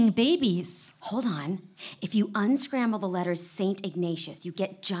buying babies? Hold on. If you unscramble the letters St. Ignatius, you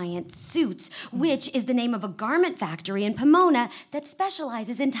get Giant Suits, which is the name of a garment factory in Pomona that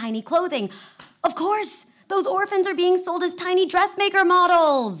specializes in tiny clothing. Of course, those orphans are being sold as tiny dressmaker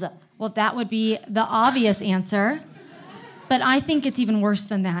models. Well, that would be the obvious answer. But I think it's even worse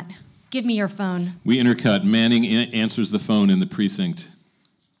than that. Give me your phone. We intercut. Manning answers the phone in the precinct.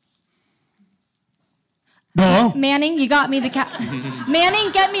 Hello? Manning, you got me the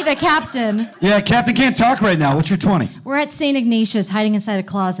Manning, get me the captain. Yeah, Captain can't talk right now. What's your 20? We're at St. Ignatius, hiding inside a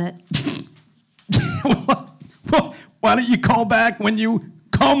closet. Why don't you call back when you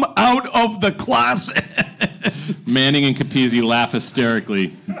come out of the closet? Manning and Capizzi laugh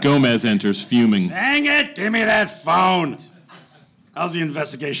hysterically. Gomez enters, fuming. Dang it! Give me that phone! How's the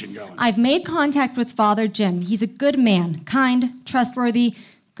investigation going? I've made contact with Father Jim. He's a good man, kind, trustworthy,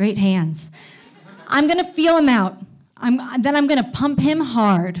 great hands. I'm going to feel him out. Then I'm going to pump him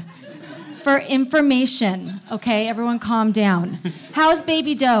hard for information. Okay, everyone calm down. How's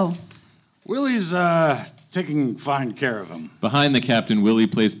Baby Doe? Willie's taking fine care of him. Behind the captain, Willie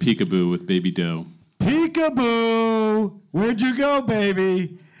plays peekaboo with Baby Doe. Peekaboo! Where'd you go,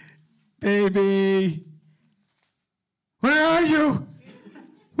 baby? Baby? Where are you?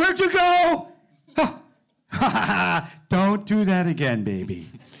 Where'd you go? Don't do that again, baby.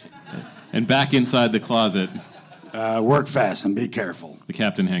 And back inside the closet. Work fast and be careful. The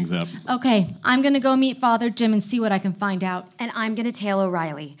captain hangs up. Okay, I'm going to go meet Father Jim and see what I can find out. And I'm going to tail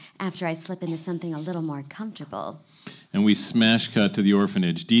O'Reilly after I slip into something a little more comfortable. And we smash cut to the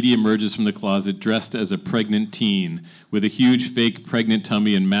orphanage. Dee Dee emerges from the closet dressed as a pregnant teen with a huge fake pregnant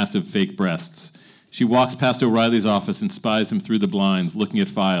tummy and massive fake breasts. She walks past O'Reilly's office and spies him through the blinds, looking at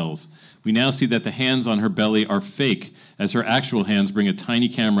files. We now see that the hands on her belly are fake, as her actual hands bring a tiny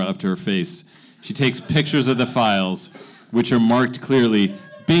camera up to her face. She takes pictures of the files, which are marked clearly,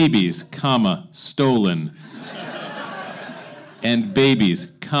 babies, comma, stolen, and babies,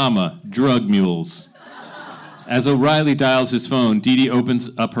 comma, drug mules. As O'Reilly dials his phone, Dee Dee opens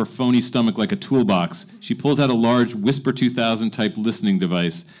up her phony stomach like a toolbox. She pulls out a large Whisper 2000 type listening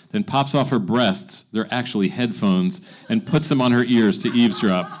device, then pops off her breasts, they're actually headphones, and puts them on her ears to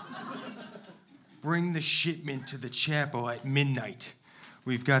eavesdrop. Bring the shipment to the chapel at midnight.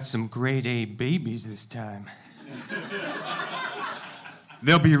 We've got some grade A babies this time.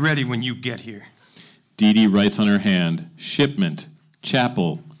 They'll be ready when you get here. Dee Dee writes on her hand, shipment,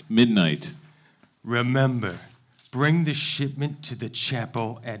 chapel, midnight. Remember, bring the shipment to the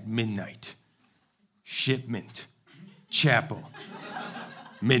chapel at midnight. Shipment, chapel,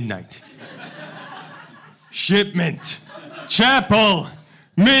 midnight. Shipment, chapel,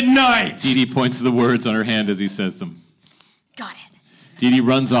 midnight! Dee Dee points to the words on her hand as he says them. Got it. Dee Dee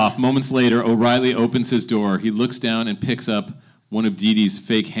runs off. Moments later, O'Reilly opens his door. He looks down and picks up one of Dee Dee's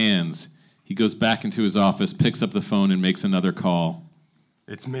fake hands. He goes back into his office, picks up the phone, and makes another call.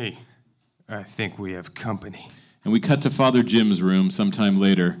 It's me. I think we have company. And we cut to Father Jim's room sometime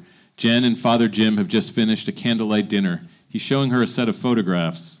later. Jen and Father Jim have just finished a candlelight dinner. He's showing her a set of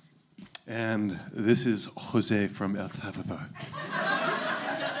photographs. And this is Jose from El Salvador.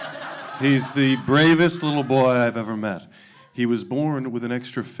 He's the bravest little boy I've ever met. He was born with an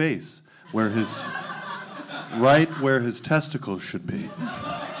extra face, right where his testicles should be.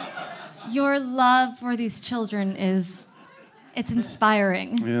 Your love for these children it's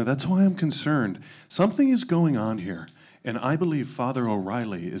inspiring. Yeah, that's why I'm concerned. Something is going on here, and I believe Father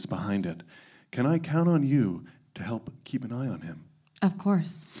O'Reilly is behind it. Can I count on you to help keep an eye on him? Of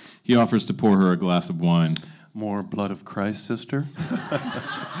course. He offers to pour her a glass of wine. More blood of Christ, sister?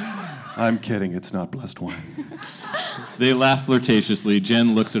 I'm kidding, it's not blessed wine. They laugh flirtatiously.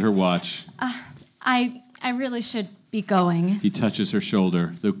 Jen looks at her watch. I really should be going. He touches her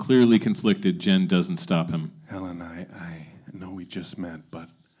shoulder. Though clearly conflicted, Jen doesn't stop him. Helen, I know we just met, but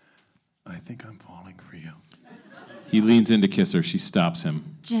I think I'm falling for you. He leans in to kiss her. She stops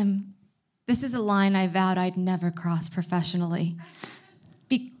him. Jim, this is a line I vowed I'd never cross professionally.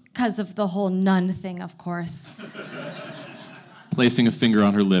 Because of the whole nun thing, of course. Placing a finger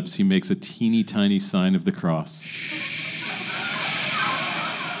on her lips, he makes a teeny tiny sign of the cross.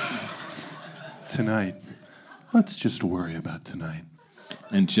 Tonight. Let's just worry about tonight.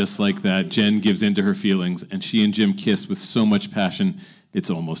 And just like that, Jen gives in to her feelings, and she and Jim kiss with so much passion, it's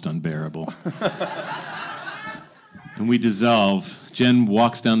almost unbearable. And we dissolve. Jen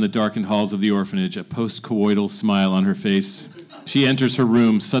walks down the darkened halls of the orphanage, a post-coital smile on her face. She enters her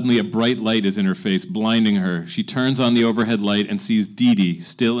room. Suddenly, a bright light is in her face, blinding her. She turns on the overhead light and sees Dee Dee,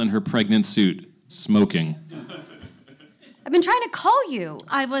 still in her pregnant suit, smoking. I've been trying to call you.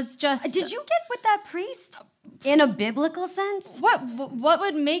 I was just... Did you get with that priest? In a biblical sense? What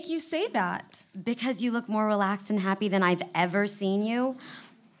would make you say that? Because you look more relaxed and happy than I've ever seen you.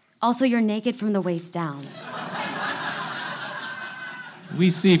 Also, you're naked from the waist down.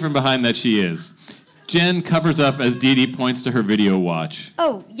 We see from behind that she is. Jen covers up as Dee Dee points to her video watch.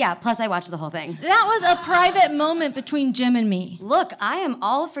 Oh, yeah, plus I watched the whole thing. That was a private moment between Jim and me. Look, I am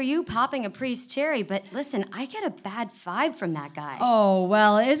all for you popping a priest cherry, but listen, I get a bad vibe from that guy. Oh,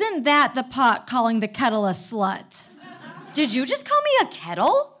 well, isn't that the pot calling the kettle a slut? Did you just call me a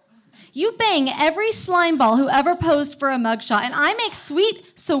kettle? You bang every slime ball who ever posed for a mugshot, and I make sweet,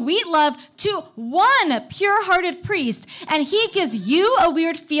 sweet love to one pure-hearted priest, and he gives you a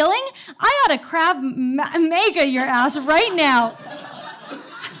weird feeling? I ought to Krav Maga your ass right now.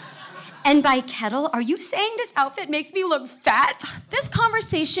 And by kettle, are you saying this outfit makes me look fat? This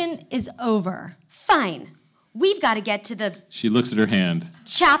conversation is over. Fine. We've got to get to the... She looks at her hand.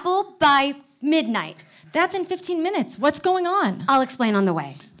 Chapel by midnight. That's in 15 minutes. What's going on? I'll explain on the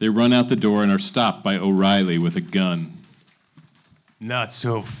way. They run out the door and are stopped by O'Reilly with a gun. Not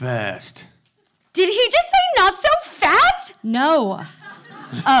so fast. Did he just say not so fat? No.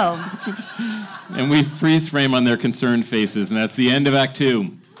 Oh. And we freeze frame on their concerned faces, and that's the end of Act 2.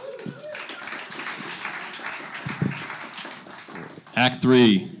 Act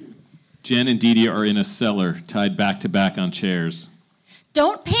 3. Jen and Dee Dee are in a cellar, tied back to back on chairs.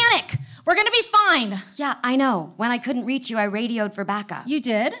 Don't panic! We're gonna be fine! Yeah, I know. When I couldn't reach you, I radioed for backup. You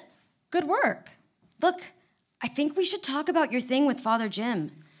did? Good work. Look, I think we should talk about your thing with Father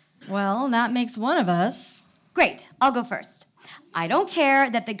Jim. Well, that makes one of us. Great, I'll go first. I don't care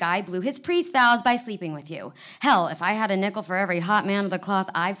that the guy blew his priest vows by sleeping with you. Hell, if I had a nickel for every hot man of the cloth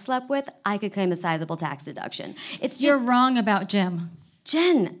I've slept with, I could claim a sizable tax deduction. You're wrong about Jim.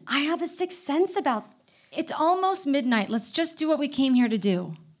 Jen, I have a sixth sense about... It's almost midnight. Let's just do what we came here to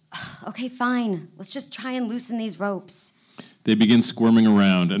do. Okay, fine. Let's just try and loosen these ropes. They begin squirming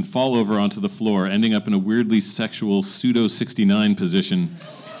around and fall over onto the floor, ending up in a weirdly sexual pseudo-69 position.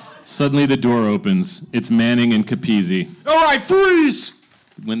 Suddenly the door opens. It's Manning and Capizzi. All right, freeze!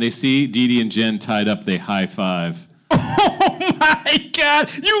 When they see Dee Dee and Jen tied up, they high-five. Oh my God!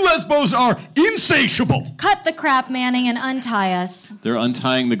 You lesbos are insatiable! Cut the crap, Manning, and untie us. They're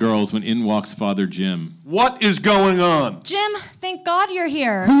untying the girls when in walks Father Jim. What is going on? Jim, thank God you're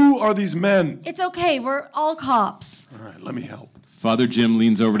here. Who are these men? It's okay, we're all cops. All right, let me help. Father Jim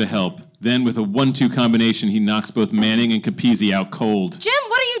leans over to help. Then, with a 1-2 combination, he knocks both Manning and Capizzi out cold. Jim,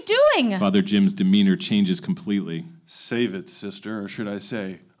 what are you doing? Father Jim's demeanor changes completely. Save it, sister, or should I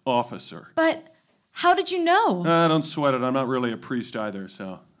say, officer. But how did you know? Don't sweat it. I'm not really a priest either,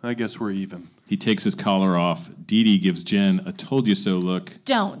 so I guess we're even. He takes his collar off. Dee Dee gives Jen a told-you-so look.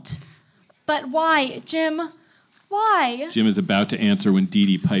 Don't. But why, Jim? Why? Jim is about to answer when Dee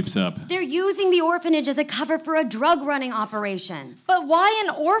Dee pipes up. They're using the orphanage as a cover for a drug-running operation. But why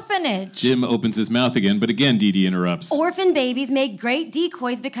an orphanage? Jim opens his mouth again, but again Dee Dee interrupts. Orphan babies make great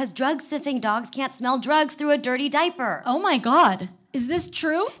decoys because drug-sniffing dogs can't smell drugs through a dirty diaper. Oh my God. Is this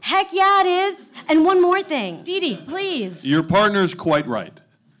true? Heck yeah, it is. And one more thing. Dee Dee, please. Your partner's quite right.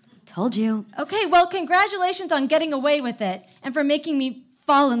 Told you. Okay, well, congratulations on getting away with it and for making me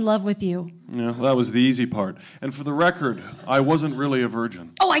fall in love with you. Yeah, that was the easy part. And for the record, I wasn't really a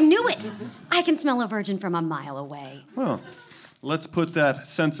virgin. Oh, I knew it! I can smell a virgin from a mile away. Well, let's put that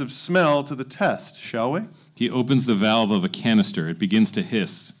sense of smell to the test, shall we? He opens the valve of a canister. It begins to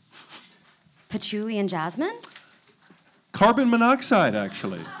hiss. Patchouli and jasmine? Carbon monoxide,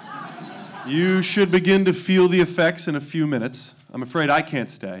 actually. You should begin to feel the effects in a few minutes. I'm afraid I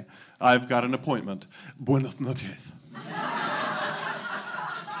can't stay. I've got an appointment. Buenas noches.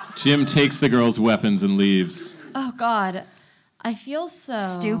 Jim takes the girls' weapons and leaves. Oh, God. I feel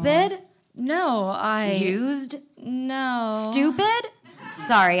so... Stupid? No, Used? No. Stupid?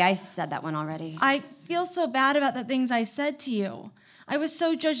 Sorry, I said that one already. I feel so bad about the things I said to you. I was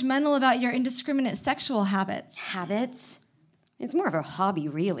so judgmental about your indiscriminate sexual habits. Habits? It's more of a hobby,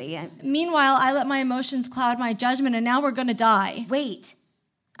 really. Meanwhile, I let my emotions cloud my judgment, and now we're gonna die. Wait.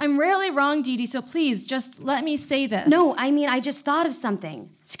 I'm rarely wrong, Dee Dee, so please, just let me say this. No, I mean, I just thought of something.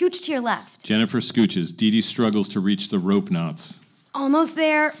 Scooch to your left. Jennifer scooches. Dee Dee struggles to reach the rope knots. Almost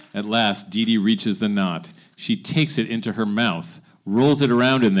there. At last, Dee Dee reaches the knot. She takes it into her mouth, rolls it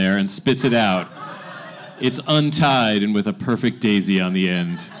around in there, and spits it out. It's untied and with a perfect daisy on the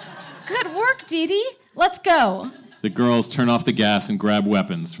end. Good work, Dee Dee. Let's go. The girls turn off the gas and grab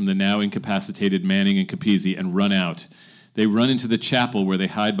weapons from the now incapacitated Manning and Capizzi and run out. They run into the chapel where they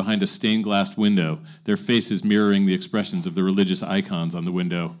hide behind a stained-glass window, their faces mirroring the expressions of the religious icons on the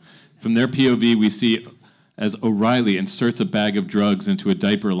window. From their POV, we see as O'Reilly inserts a bag of drugs into a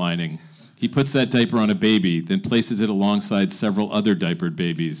diaper lining. He puts that diaper on a baby, then places it alongside several other diapered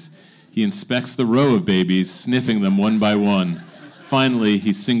babies. He inspects the row of babies, sniffing them one by one. Finally,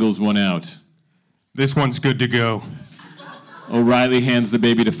 he singles one out. This one's good to go. O'Reilly hands the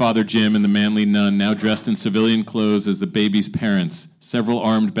baby to Father Jim and the manly nun, now dressed in civilian clothes as the baby's parents. Several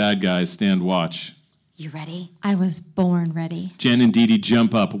armed bad guys stand watch. You ready? I was born ready. Jen and Dee Dee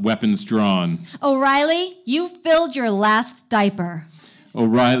jump up, weapons drawn. O'Reilly, you filled your last diaper.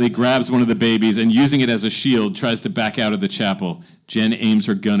 O'Reilly grabs one of the babies and, using it as a shield, tries to back out of the chapel. Jen aims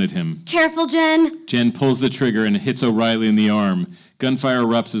her gun at him. Careful, Jen. Jen pulls the trigger and hits O'Reilly in the arm. Gunfire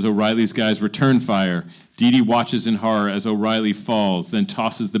erupts as O'Reilly's guys return fire. Dee Dee watches in horror as O'Reilly falls, then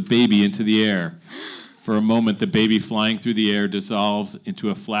tosses the baby into the air. For a moment, the baby flying through the air dissolves into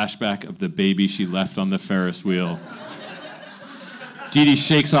a flashback of the baby she left on the Ferris wheel. Dee Dee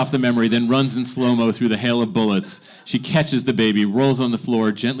shakes off the memory, then runs in slow-mo through the hail of bullets. She catches the baby, rolls on the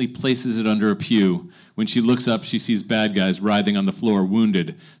floor, gently places it under a pew. When she looks up, she sees bad guys writhing on the floor,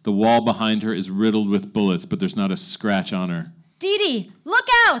 wounded. The wall behind her is riddled with bullets, but there's not a scratch on her. Dee Dee, look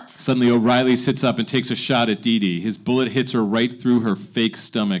out! Suddenly, O'Reilly sits up and takes a shot at Dee Dee. His bullet hits her right through her fake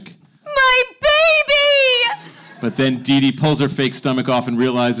stomach. My baby! But then Dee Dee pulls her fake stomach off and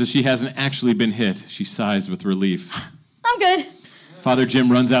realizes she hasn't actually been hit. She sighs with relief. I'm good. Father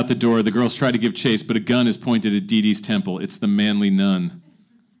Jim runs out the door. The girls try to give chase, but a gun is pointed at Dee Dee's temple. It's the manly nun.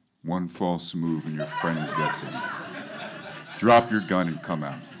 One false move and your friend gets him. Drop your gun and come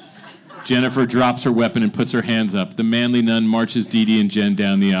out. Jennifer drops her weapon and puts her hands up. The manly nun marches Dee Dee and Jen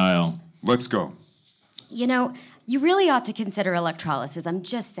down the aisle. Let's go. You know, you really ought to consider electrolysis. I'm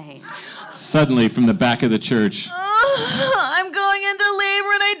just saying. Suddenly, from the back of the church... I'm going into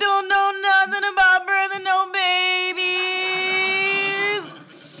labor and I don't know nothing about birth and no babies.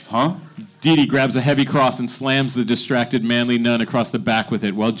 Huh? Dee Dee grabs a heavy cross and slams the distracted manly nun across the back with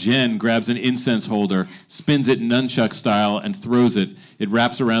it, while Jen grabs an incense holder, spins it nunchuck style, and throws it. It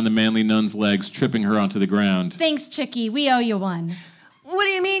wraps around the manly nun's legs, tripping her onto the ground. Thanks, Chickie. We owe you one. What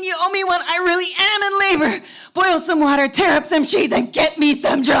do you mean you owe me one? I really am in labor. Boil some water, tear up some sheets, and get me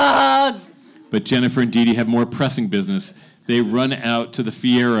some drugs. But Jennifer and Dee Dee have more pressing business. They run out to the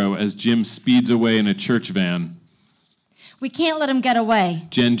Fiero as Jim speeds away in a church van. We can't let him get away.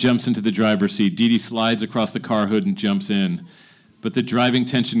 Jen jumps into the driver's seat. Dee Dee slides across the car hood and jumps in. But the driving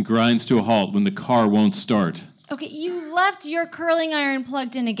tension grinds to a halt when the car won't start. Okay, you left your curling iron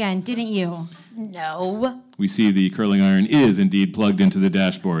plugged in again, didn't you? No. We see the curling iron is indeed plugged into the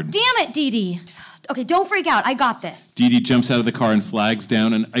dashboard. Damn it, Dee Dee. Okay, don't freak out. I got this. Dee Dee jumps out of the car and flags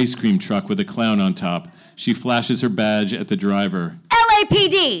down an ice cream truck with a clown on top. She flashes her badge at the driver.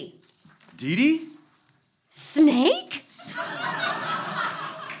 LAPD! Dee Dee? Snake?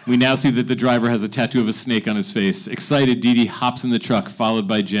 We now see that the driver has a tattoo of a snake on his face. Excited, Dee Dee hops in the truck, followed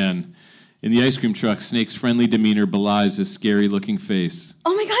by Jen. In the ice cream truck, Snake's friendly demeanor belies his scary-looking face.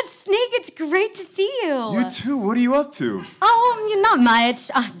 Oh my God, Snake, it's great to see you. You too. What are you up to? Oh, not much.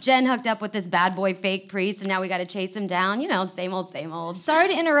 Jen hooked up with this bad boy fake priest, and now we gotta chase him down. You know, same old, same old. Sorry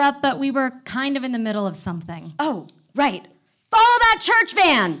to interrupt, but we were kind of in the middle of something. Oh, right. Follow that church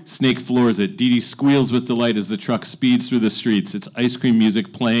van! Snake floors it. Dee Dee squeals with delight as the truck speeds through the streets, its ice cream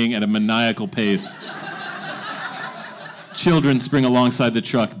music playing at a maniacal pace. Children spring alongside the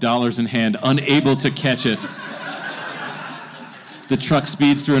truck, dollars in hand, unable to catch it. The truck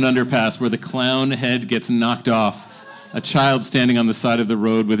speeds through an underpass where the clown head gets knocked off. A child standing on the side of the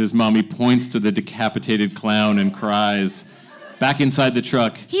road with his mommy points to the decapitated clown and cries. Back inside the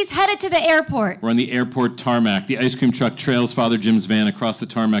truck. He's headed to the airport. We're on the airport tarmac. The ice cream truck trails Father Jim's van across the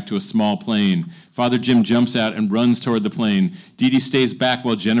tarmac to a small plane. Father Jim jumps out and runs toward the plane. Dee Dee stays back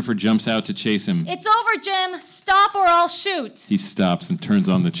while Jennifer jumps out to chase him. It's over, Jim. Stop or I'll shoot. He stops and turns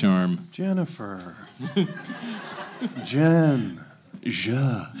on the charm. Jennifer. Jen.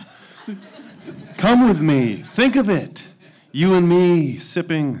 Come with me. Think of it. You and me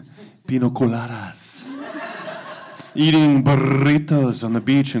sipping pina coladas. Eating burritos on the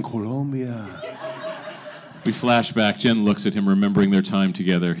beach in Colombia. We flash back. Jen looks at him, remembering their time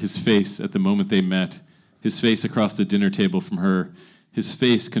together. His face at the moment they met. His face across the dinner table from her. His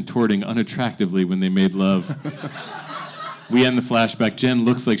face contorting unattractively when they made love. We end the flashback. Jen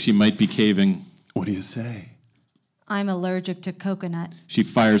looks like she might be caving. What do you say? I'm allergic to coconut. She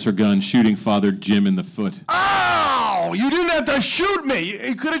fires her gun, shooting Father Jim in the foot. Ow! You didn't have to shoot me.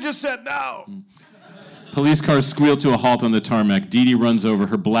 You could have just said no. Police cars squeal to a halt on the tarmac. Dee Dee runs over,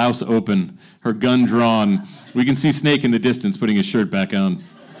 her blouse open, her gun drawn. We can see Snake in the distance putting his shirt back on.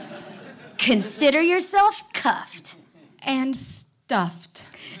 Consider yourself cuffed. And stuffed.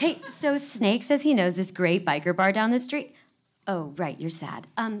 Hey, so Snake says he knows this great biker bar down the street. Oh, right, you're sad.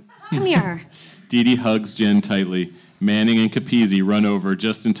 Come here. Dee Dee hugs Jen tightly. Manning and Capizzi run over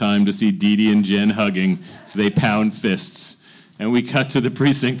just in time to see Dee Dee and Jen hugging. They pound fists. And we cut to the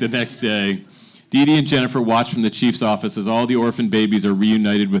precinct the next day. Dee Dee and Jennifer watch from the chief's office as all the orphan babies are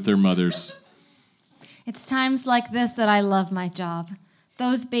reunited with their mothers. It's times like this that I love my job.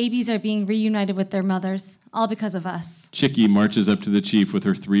 Those babies are being reunited with their mothers, all because of us. Chicky marches up to the chief with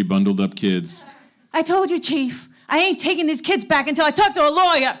her 3 bundled up kids. I told you, Chief. I ain't taking these kids back until I talk to a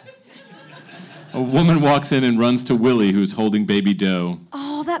lawyer. A woman walks in and runs to Willie, who's holding Baby Doe.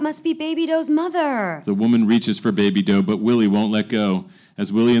 Oh, that must be Baby Doe's mother. The woman reaches for Baby Doe, but Willie won't let go.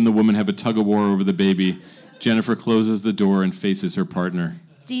 As Willie and the woman have a tug-of-war over the baby, Jennifer closes the door and faces her partner.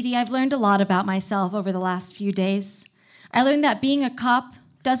 Dee Dee, I've learned a lot about myself over the last few days. I learned that being a cop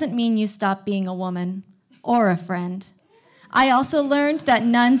doesn't mean you stop being a woman or a friend. I also learned that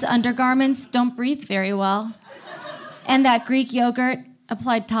nuns' undergarments don't breathe very well, and that Greek yogurt,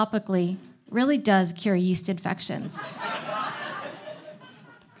 applied topically, really does cure yeast infections.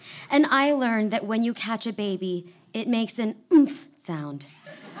 And I learned that when you catch a baby, it makes an oomph sound.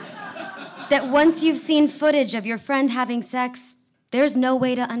 That once you've seen footage of your friend having sex, there's no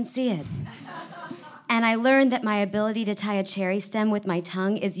way to unsee it. And I learned that my ability to tie a cherry stem with my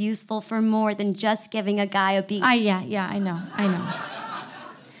tongue is useful for more than just giving a guy a beat. Yeah, I know.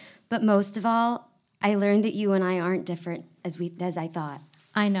 But most of all, I learned that you and I aren't different as I thought.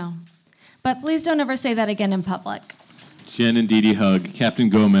 I know. But please don't ever say that again in public. Jen and Dee Dee hug. Captain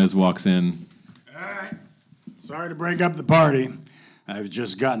Gomez walks in. All right. Sorry to break up the party. I've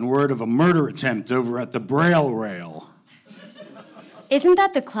just gotten word of a murder attempt over at the Braille Rail. Isn't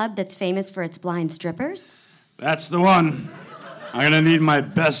that the club that's famous for its blind strippers? That's the one. I'm gonna need my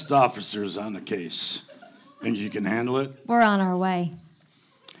best officers on the case. Think you can handle it? We're on our way.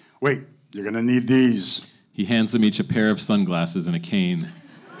 Wait, you're gonna need these. He hands them each a pair of sunglasses and a cane.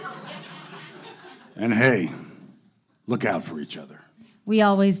 And hey, look out for each other. We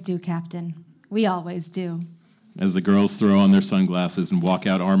always do, Captain. We always do. As the girls throw on their sunglasses and walk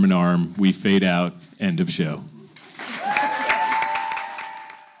out arm in arm, we fade out. End of show.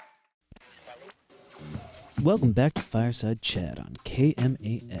 Welcome back to Fireside Chat on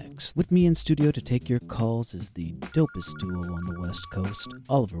KMAX. With me in studio to take your calls is the dopest duo on the West Coast,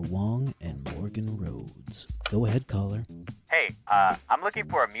 Oliver Wong and Morgan Rhodes. Go ahead, caller. Hey, I'm looking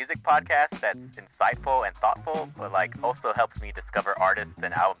for a music podcast that's insightful and thoughtful, but also helps me discover artists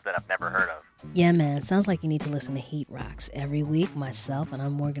and albums that I've never heard of. Yeah, man. Sounds like you need to listen to Heat Rocks. Every week, myself, and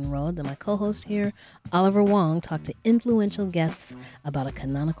I'm Morgan Rhodes, and my co-host here, Oliver Wong, talk to influential guests about a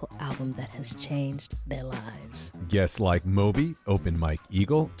canonical album that has changed their lives. Guests like Moby, Open Mike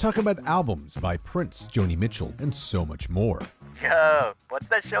Eagle, talk about albums by Prince, Joni Mitchell, and so much more. Yo, what's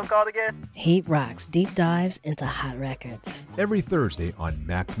that show called again? Heat Rocks, deep dives into hot records. Every Thursday on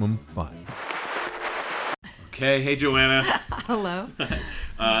Maximum Fun. Okay, hey Johanna. Hello.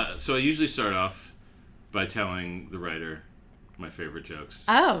 So I usually start off by telling the writer my favorite jokes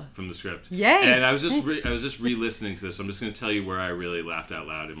from the script. Yay! And I was just re-listening to this. So I'm just going to tell you where I really laughed out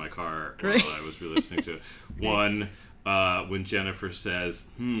loud in my car while I was re-listening to it. One, when Jennifer says,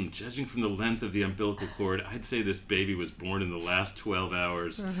 judging from the length of the umbilical cord, I'd say this baby was born in the last 12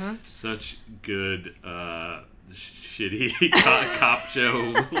 hours. Uh-huh. Such good, shitty cop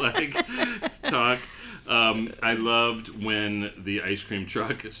show talk. I loved when the ice cream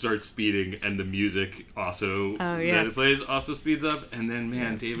truck starts speeding and the music also that it plays also speeds up. And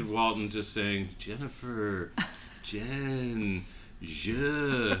then, David Walton just saying, Jennifer, Jen,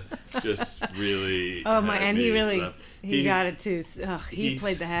 je, just really. Oh my! And he got it too. He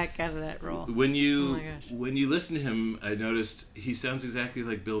played the heck out of that role. When you listen to him, I noticed he sounds exactly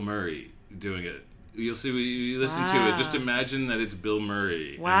like Bill Murray doing it. You'll see when you listen to it. Just imagine that it's Bill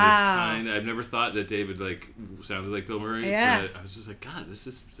Murray. Wow. And I've never thought that David sounded like Bill Murray. Yeah. But I was just like, God, this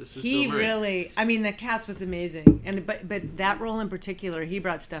is He Bill Murray. really. I mean, the cast was amazing, and but that role in particular, he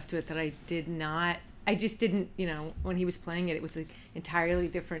brought stuff to it that I did not. I just didn't. When he was playing it, it was an entirely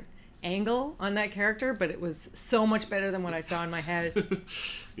different angle on that character, but it was so much better than what I saw in my head.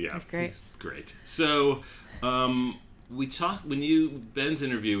 Yeah. Great. Great. So. We talked Ben's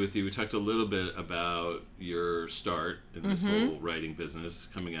interview with you. We talked a little bit about your start in this whole writing business,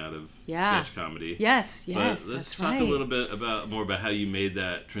 coming out of sketch comedy. Yes, but let's talk a little bit more about how you made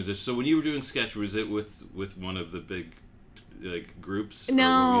that transition. So when you were doing sketch, was it with one of the big groups?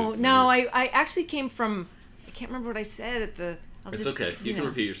 No. I actually came from. I can't remember what I said at the. It's okay. You can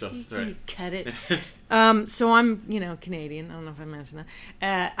repeat yourself. It's all right. Cut it. So I'm Canadian. I don't know if I mentioned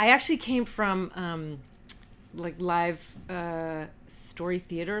that. I actually came from. Live story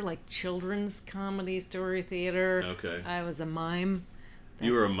theater, like children's comedy story theater. Okay. I was a mime.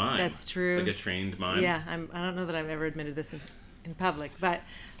 You were a mime? That's true. Like a trained mime? Yeah. I don't know that I've ever admitted this in public, but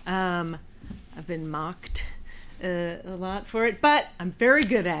I've been mocked a lot for it, but I'm very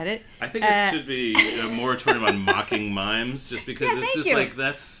good at it. I think it should be a moratorium on mocking mimes, just because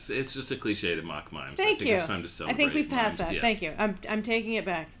it's just a cliche to mock mimes. Thank you. It's time to celebrate. I think we've passed mimes. that. Yeah. Thank you. I'm taking it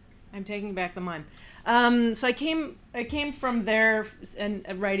back. I'm taking back the mime. So I came from there, and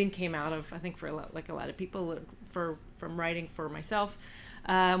writing came out of, I think, for a lot of people, from writing for myself.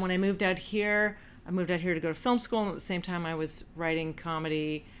 When I moved out here to go to film school, and at the same time I was writing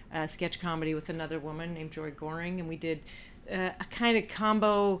comedy, sketch comedy with another woman named Joy Goring, and we did a kind of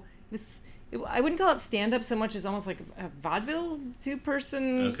combo. I wouldn't call it stand-up so much as almost like a vaudeville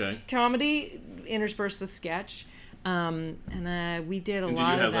two-person comedy interspersed with sketch. And we did a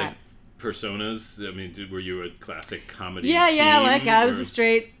lot of that. Did you have personas? I mean, were you a classic comedy? Yeah, team, I was the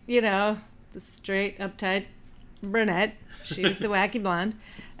straight uptight brunette. She was the wacky blonde,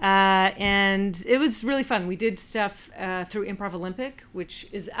 and it was really fun. We did stuff through Improv Olympic, which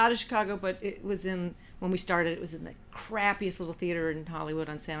is out of Chicago, but it was when we started. It was in the crappiest little theater in Hollywood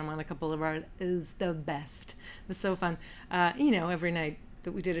on Santa Monica Boulevard. It was the best. It was so fun. Every night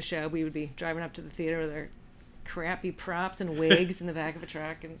that we did a show, we would be driving up to the theater with our crappy props and wigs in the back of a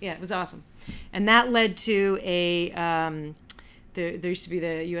truck, and it was awesome. And that led to there used to be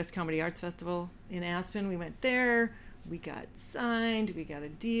the U.S. Comedy Arts Festival in Aspen. We went there, we got signed, we got a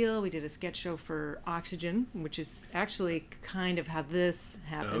deal, we did a sketch show for Oxygen, which is actually kind of how this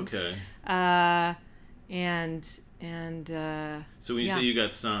happened. Okay. So when you say you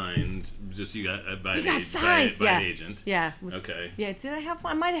got signed, just you got by an agent. Yeah. Okay. Yeah. Did I have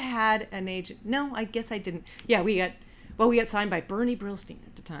one? I might have had an agent. No, I guess I didn't. Yeah, we got signed by Bernie Brillstein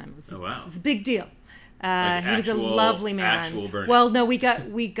at the time. It was a big deal. He was a lovely man. Actual Bernie. Well, no, Jed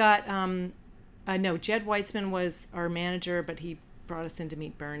Weitzman was our manager, but he brought us in to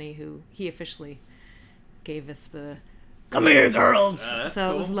meet Bernie, who he officially gave us the come here, girls. That's so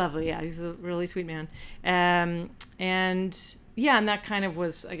cool. It was lovely. Yeah, he's a really sweet man. And that kind of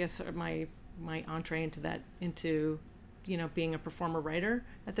was, I guess, my entree into being a performer writer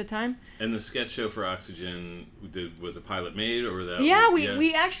at the time. And the sketch show for Oxygen, was a pilot made, or that?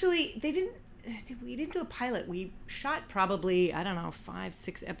 We actually we didn't do a pilot. We shot probably, I don't know,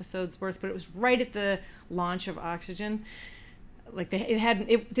 5-6 episodes worth, but it was right at the launch of Oxygen. Like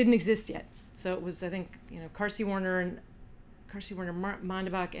it didn't exist yet. So it was, I think, Carsey Warner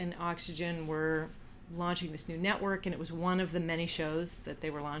Mondebach and Oxygen were launching this new network, and it was one of the many shows that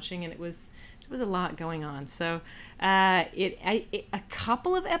they were launching, and it was a lot going on. So a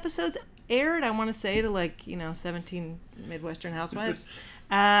couple of episodes aired, I want to say, to 17 Midwestern housewives.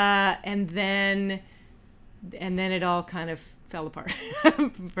 And then it all kind of fell apart.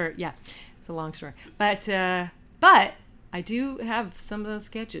 It's a long story. But I do have some of those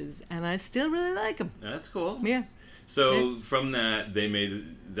sketches, and I still really like them. That's cool. Yeah. So from that,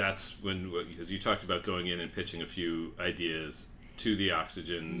 that's when, because you talked about going in and pitching a few ideas to the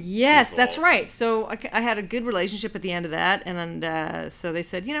Oxygen. Yes, people. That's right. So I had a good relationship at the end of that, and so they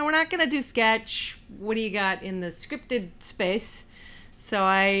said, we're not going to do sketch. What do you got in the scripted space? So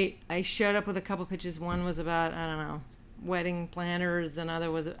I showed up with a couple pitches. One was about, I don't know, wedding planners.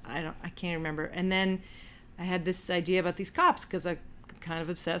 Another was, I can't remember. And then I had this idea about these cops, because I'm kind of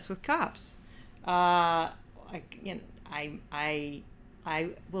obsessed with cops. I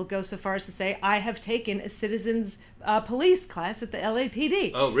will go so far as to say I have taken a citizens police class at the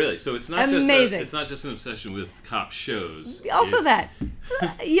LAPD. Oh, really? So it's not amazing. It's not just an obsession with cop shows. Also that.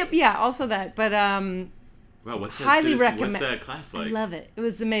 Yep. Also that. But wow, what's that class like? I love it. It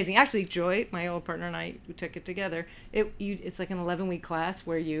was amazing. Actually, Joy, my old partner, and I, we took it together. It's like an 11-week class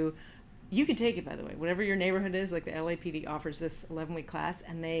where you can take it, by the way. Whatever your neighborhood is, like the LAPD offers this 11-week class,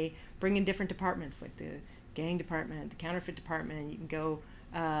 and they bring in different departments, like the gang department, the counterfeit department, and you can go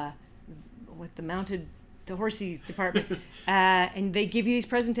with the horsey department, and they give you these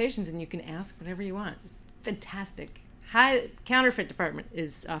presentations, and you can ask whatever you want. It's fantastic. Counterfeit department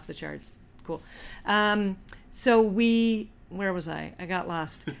is off the charts. Cool. So where was I? I got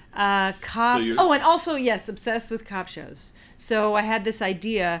lost. Cops. And also, yes, obsessed with cop shows. So I had this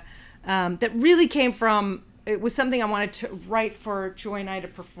idea that really came from, it was something I wanted to write for Joy and I to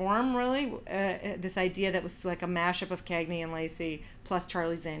perform, really. This idea that was like a mashup of Cagney and Lacey plus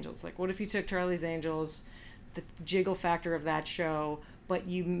Charlie's Angels. Like, what if you took Charlie's Angels, the jiggle factor of that show, but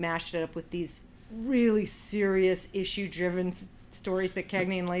you mashed it up with these really serious, issue-driven stories that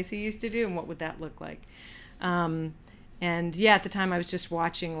Cagney and Lacey used to do, and what would that look like? And yeah, at the time I was just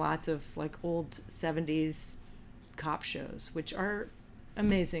watching lots of like old 70s cop shows, which are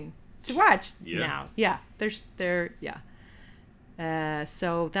amazing to watch now. Yeah,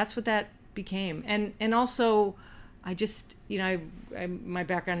 so that's what that became, and also I just my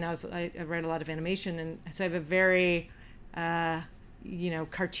background now is I write a lot of animation, and so I have a very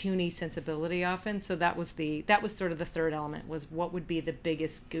cartoony sensibility often. So that was sort of the third element, was what would be the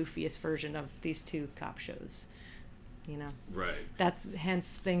biggest, goofiest version of these two cop shows. Right. That's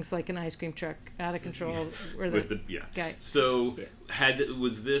hence things like an ice cream truck out of control, or the guy. So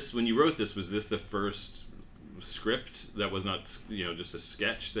was this, when you wrote this, was this the first script that was not just a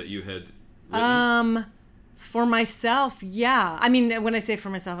sketch that you had written? For myself, yeah. I mean, when I say for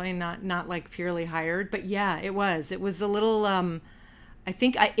myself, I mean not like purely hired, but yeah, it was a little. I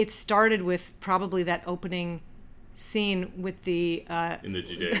think it started with probably that opening scene with the in the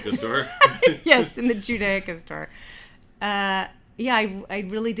Judaica store. Yes, in the Judaica store. I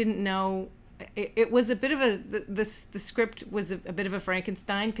really didn't know. It was a bit of the script was a bit of a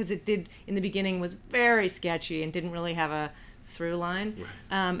Frankenstein, because it did, in the beginning, was very sketchy and didn't really have a through line. Right.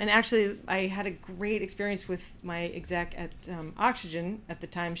 And actually, I had a great experience with my exec at Oxygen at the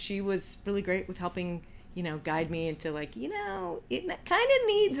time. She was really great with helping guide me into it kind of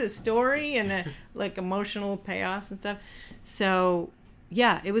needs a story and like emotional payoffs and stuff. So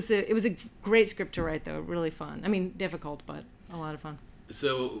yeah, it was a great script to write, though. Really fun. I mean, difficult, but a lot of fun.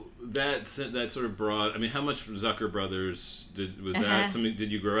 So that sort of broad. I mean, how much Zucker Brothers was that something?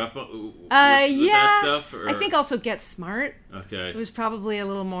 Did you grow up with that stuff? Or? I think also Get Smart. Okay. It was probably a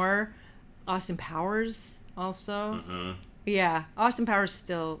little more. Austin Powers also. Uh-huh. Yeah, Austin Powers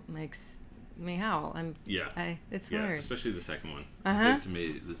still makes me howl. It's hilarious. Especially the second one. Uh-huh. To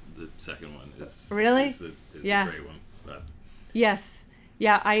me, the second one is really is the great one. But. Yes.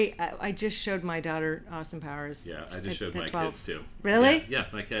 Yeah, I just showed my daughter Austin Powers. Yeah, I just showed my 12. kids too. Really? Yeah,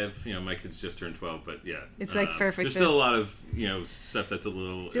 my kids just turned 12, but yeah. It's like perfect. There's still a lot of stuff that's a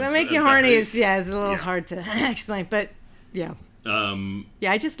little. Do I make you horny? It's a little hard to explain, but yeah.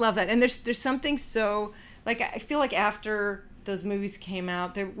 Yeah, I just love that, and there's something so like I feel like after those movies came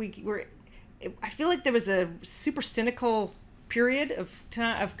out, I feel like there was a super cynical period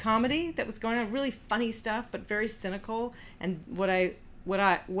of comedy that was going on, really funny stuff, but very cynical. And what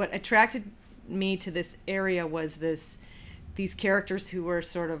attracted me to this area was these characters who were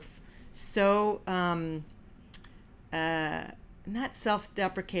sort of so not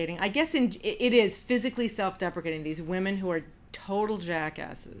self-deprecating. I guess it is physically self-deprecating. These women who are total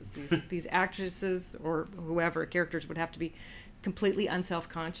jackasses. These actresses or whoever characters would have to be completely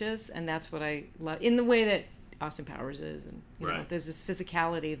unself-conscious, and that's what I love in the way that Austin Powers is, and you know, there's this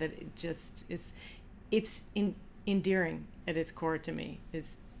physicality that it just is. It's endearing at its core to me.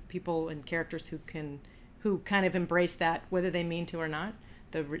 Is people and characters who kind of embrace that, whether they mean to or not,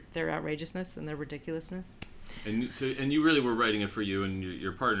 their outrageousness and their ridiculousness. And you really were writing it for you and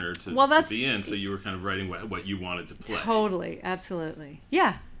your partner to be in, so you were kind of writing what you wanted to play. Totally, absolutely,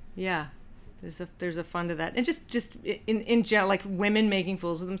 yeah. There's a fun to that, and just in general, like women making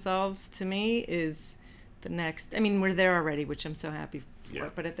fools of themselves to me is the next. I mean, we're there already, which I'm so happy for. Yeah.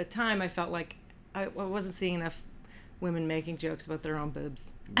 But at the time, I felt like I wasn't seeing enough women making jokes about their own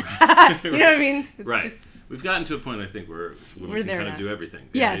boobs. You know what I mean? Right. We've gotten to a point, I think, where women can kind of do everything.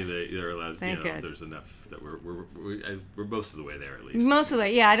 Yes. They're allowed. Thank God. There's enough that we're most of the way there, at least. Most of the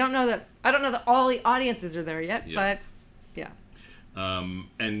way, yeah. I don't know that all the audiences are there yet, but yeah.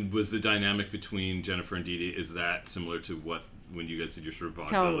 And was the dynamic between Jennifer and Dee Dee, is that similar to when you guys did your sort of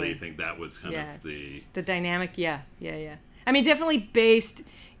vaudeville? Totally. You think that was kind of the dynamic? Yeah. I mean, definitely based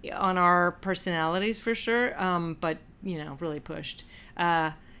on our personalities for sure, but really pushed.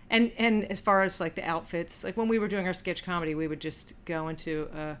 And as far as like the outfits, like when we were doing our sketch comedy, we would just go into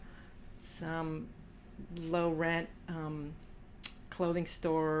some low rent clothing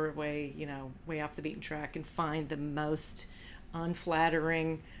store way off the beaten track and find the most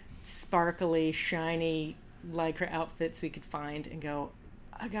unflattering, sparkly, shiny lycra outfits we could find and go,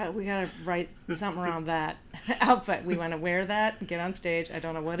 we gotta write something around that outfit. We want to wear that and get on stage. I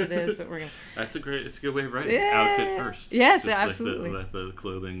don't know what it is, but we're gonna. It's a good way of writing. Outfit first. Yes, just absolutely. Let the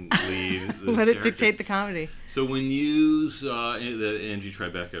clothing lead. Let it dictate the comedy. So when you saw that Angie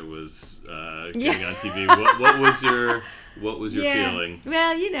Tribeca was getting on TV, what was your feeling?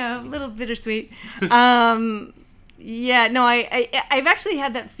 Well, a little bittersweet. I've actually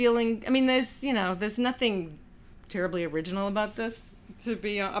had that feeling. I mean, there's nothing terribly original about this to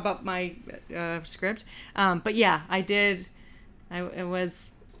be about my script, but yeah, I did. I was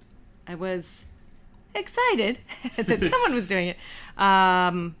excited that someone was doing it,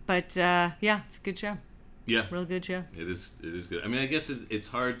 but it's a good show. Yeah, real good show. It is good. I mean, I guess it's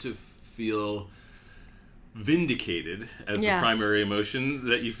hard to feel vindicated as the primary emotion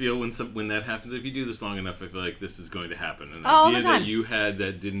that you feel when that happens. If you do this long enough, I feel like this is going to happen. And the idea that you had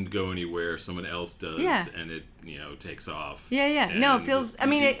that didn't go anywhere, someone else does, and it takes off. Yeah. No, it feels. I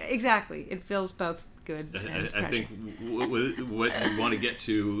mean, exactly. It feels both good. I think what you want to get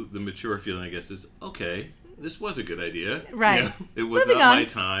to, the mature feeling, I guess, is okay. This was a good idea. Right. It was not my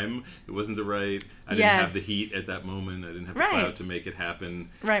time. It wasn't the right. I didn't have the heat at that moment. I didn't have the clout to make it happen.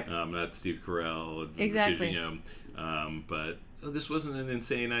 Right. Not Steve Carell. Exactly. But this wasn't an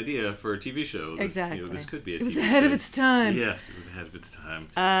insane idea for a TV show. Exactly. This could be a TV show. It was ahead of its time. Yes, it was ahead of its time.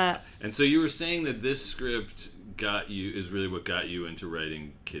 And so you were saying that this script is really what got you into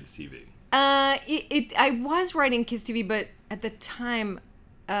writing kids TV. I was writing kids TV, but at the time.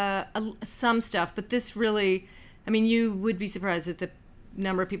 Some stuff, but this really, I mean, you would be surprised at the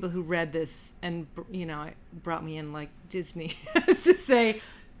number of people who read this and, brought me in like Disney to say,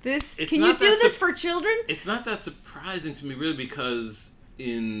 can you do this for children? It's not that surprising to me, really, because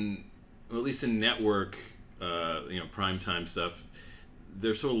at least in network, primetime stuff,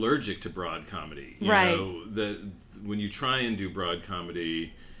 they're so allergic to broad comedy. When you try and do broad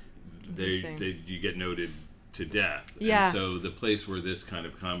comedy, you get noted to death. Yeah. And so the place where this kind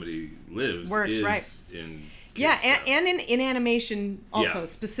of comedy lives works, is in and in animation also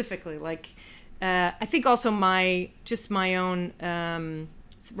specifically. Like I think also my own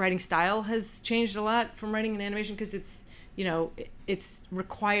writing style has changed a lot from writing in animation because it's it's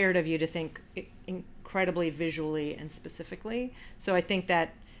required of you to think incredibly visually and specifically. So I think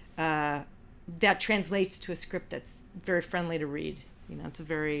that that translates to a script that's very friendly to read. It's a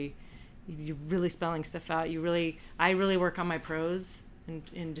very you're really spelling stuff out. I really work on my prose and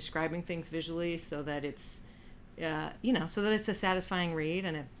in describing things visually so that it's, so that it's a satisfying read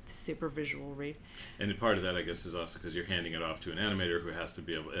and a super visual read. And part of that, I guess, is also because you're handing it off to an animator who has to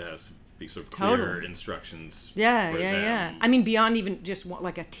be sort of clear instructions. Yeah. I mean, beyond even just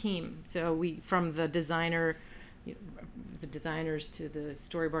like a team. So from the designer the designers to the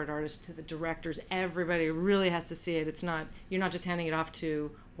storyboard artists to the directors. Everybody really has to see it. You're not just handing it off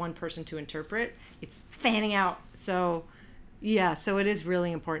to one person to interpret. It's fanning out. So it is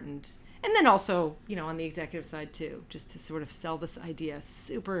really important. And then also, on the executive side too, just to sort of sell this idea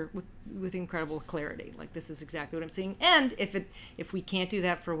super with incredible clarity. Like, this is exactly what I'm seeing. And if we can't do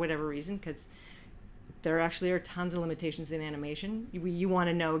that for whatever reason, because there actually are tons of limitations in animation, you want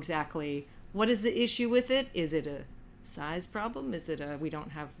to know exactly what is the issue with it. Is it a size problem? Is it we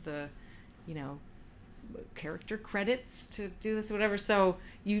don't have the, character credits to do this or whatever? So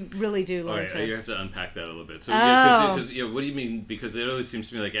you really do learn to... You have to unpack that a little bit. So, what do you mean? Because it always seems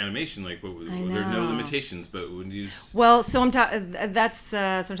to me like animation, like, there are no limitations, but when you... Well, so I'm talking about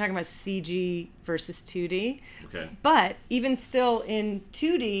CG versus 2D. Okay. But even still in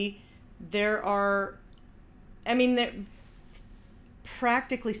 2D, there are...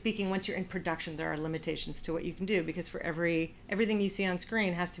 practically speaking, once you're in production, there are limitations to what you can do, because for everything you see on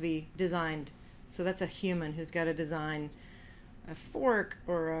screen has to be designed. So that's a human who's got to design a fork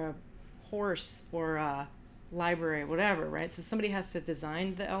or a horse or a library, whatever, right? So somebody has to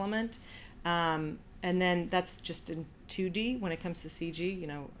design the element. And then that's just in 2D. When it comes to CG,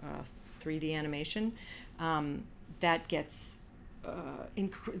 3D animation, that gets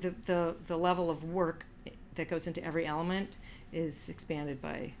the level of work that goes into every element is expanded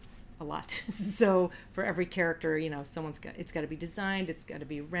by a lot. So for every character, it's got to be designed, it's got to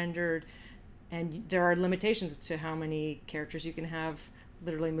be rendered, and there are limitations to how many characters you can have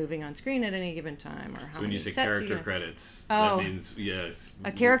literally moving on screen at any given time, or how so when many you say sets character credits, that means yes.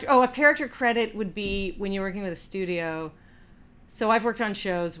 A character credit would be when you're working with a studio. So I've worked on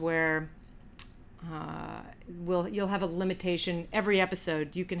shows where you'll have a limitation every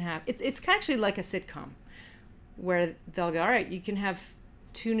episode. You can have it's actually like a sitcom, where they'll go, all right, you can have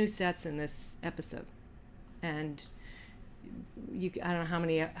 2 new sets in this episode, and I don't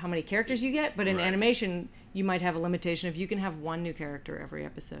know how many characters you get, but in animation you might have a limitation of you can have 1 new character every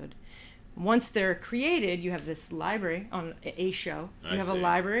episode. Once they're created, you have this library on a show. You have a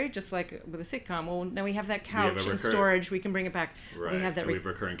library, just like with a sitcom. Well, now we have that couch in storage. We can bring it back. Right. We have that we have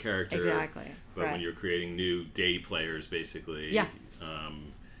recurring character. Exactly. But when you're creating new day players, basically,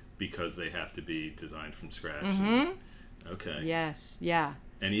 because they have to be designed from scratch. Mm-hmm. Okay. Yes. Yeah.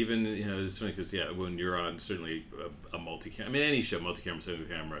 And even, it's funny because, when you're on certainly a multi-camera, any show, multi-camera, single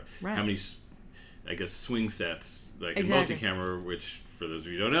camera, how many, I guess, swing sets, like a multi-camera, which, for those of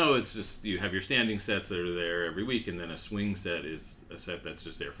you who don't know, it's just, you have your standing sets that are there every week, and then a swing set is a set that's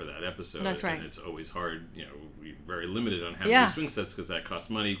just there for that episode. That's right. And it's always hard, we're very limited on having swing sets because that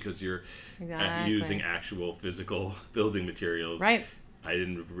costs money because you're using actual physical building materials. Right.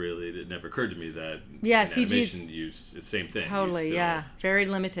 It never occurred to me that CG's used the same thing. Totally, very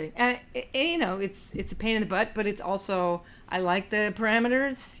limiting. It's a pain in the butt, but it's also, I like the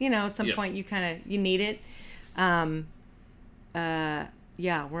parameters. At some point you need it. Where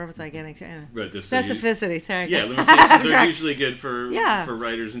was I getting to? Right, specificity. Sorry. Yeah, limitations are usually good for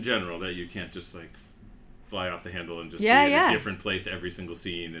writers in general, that you can't just fly off the handle and just be in a different place every single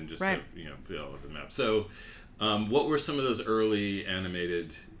scene and just be all over the map. So. What were some of those early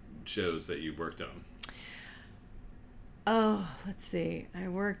animated shows that you worked on? Oh, let's see. I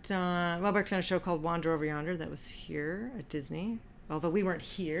worked on a show called Wander Over Yonder that was here at Disney. Although we weren't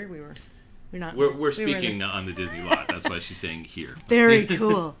here, We're speaking on the Disney lot. That's why she's saying here. Very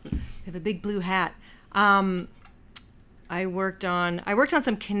cool. They have a big blue hat. I worked on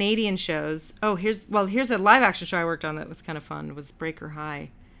some Canadian shows. Oh, here's a live action show I worked on that was kind of fun. It was Breaker High,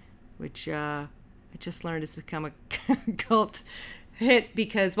 which I just learned has become a cult hit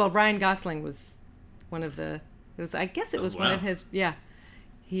because, Ryan Gosling was one of the... one of his... Yeah.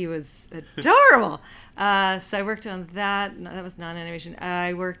 He was adorable. So I worked on that. No, that was non-animation.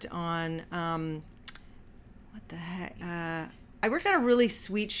 I worked on... what the heck? I worked on a really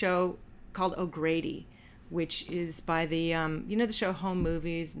sweet show called O'Grady, which is by the... the show Home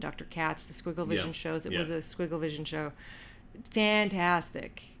Movies and Dr. Katz, the Squiggle Vision shows. It was a Squiggle Vision show.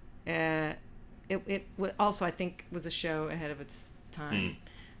 Fantastic. It also, I think, was a show ahead of its time.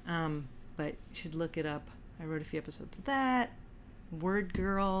 But you should look it up. I wrote a few episodes of that. Word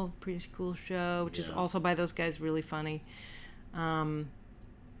Girl, pretty cool show, which is also by those guys, really funny. What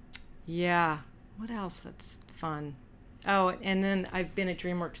else that's fun? Oh, and then I've been at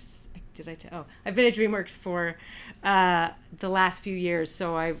DreamWorks. I've been at DreamWorks for the last few years.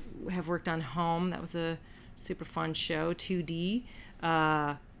 So I have worked on Home. That was a super fun show, 2D.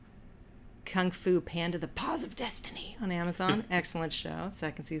 Kung Fu Panda, The Paws of Destiny on Amazon. Excellent show.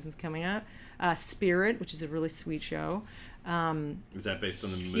 Second season's coming up. Spirit, which is a really sweet show. Is that based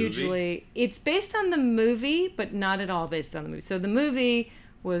on the movie? Hugely. It's based on the movie, but not at all based on the movie. So the movie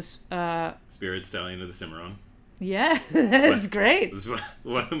was Spirit Stallion of the Cimarron. Yeah, it's great. It was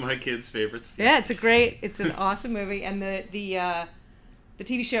one of my kids' favorites. Yeah, it's an awesome movie, and the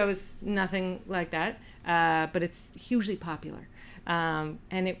TV show is nothing like that, but it's hugely popular, and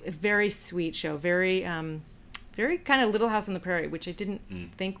a very sweet show, very kind of Little House on the Prairie, which I didn't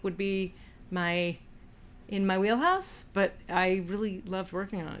think would be in my wheelhouse, but I really loved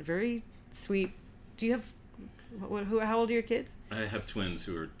working on it. Very sweet. Do you have how old are your kids? I have twins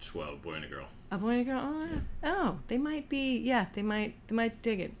who are 12, boy and a girl. A boy and a girl. Oh, they might be. Yeah, they might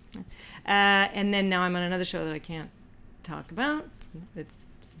dig it. And then now I'm on another show that I can't talk about. It's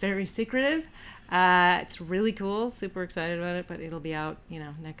very secretive. It's really cool. Super excited about it, but it'll be out,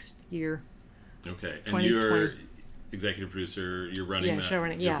 next year. Okay, and you're executive producer. You're running that. Show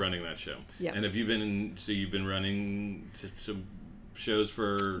running. You're running that show. Yeah. And have you been? So you've been running some shows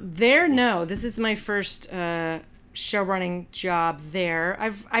for? No. This is my first show running job there.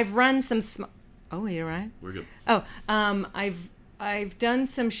 I've run some. Oh, you're right. We're good. Oh, I've done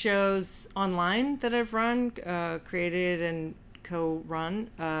some shows online that I've run, created and co-run,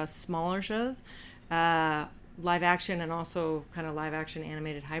 smaller shows, live action and also kind of live action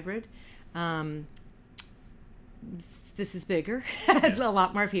animated hybrid. This is bigger, a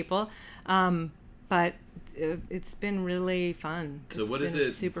lot more people, but it's been really fun. So what is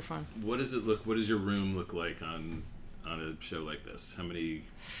it? Super fun. What does it look? What does your room look like on a show like this? How many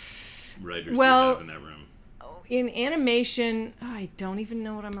writers do you have in that room? In animation, I don't even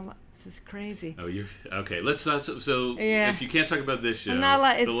know what I'm allowed. This is crazy. Oh, you're okay. Let's talk. So if you can't talk about this show, I'm not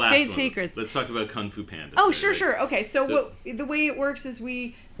allowed. It's the last state one, secrets. Let's talk about Kung Fu Panda. Oh, sure. Okay, so the way it works is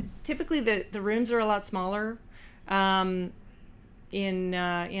typically the rooms are a lot smaller in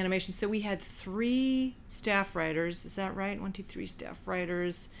animation. So we had 3 staff writers. Is that right? 1, 2, 3 staff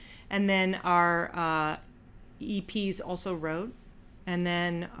writers, and then our EPs also wrote, and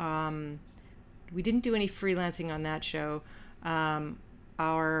then we didn't do any freelancing on that show.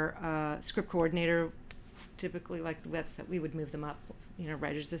 Our script coordinator, typically we would move them up,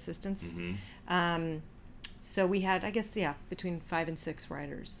 writers' assistants. Mm-hmm. So we had, I guess, between 5 and 6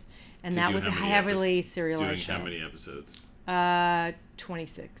 writers, and To that do was a how many heavily serialized doing show. how many episodes?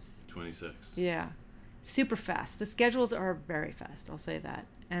 26. 26. Yeah, super fast. The schedules are very fast. I'll say that,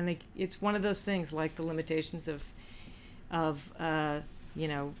 and it's one of those things like the limitations of CG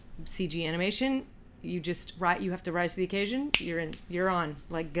animation. You just you have to rise to the occasion. You're on,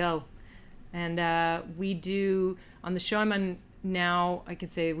 go. And we do on the show I'm on now. I can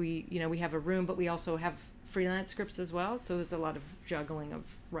say we have a room, but we also have freelance scripts as well. So there's a lot of juggling of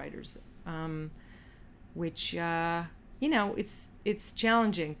writers, which it's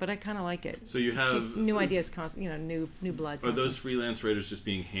challenging, but I kind of like it. So you have new ideas, new blood. Are those freelance writers just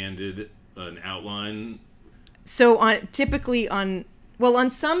being handed an outline? So typically on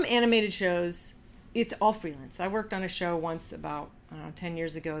some animated shows, it's all freelance. I worked on a show once about 10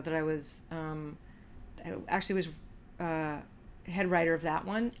 years ago that I was head writer of that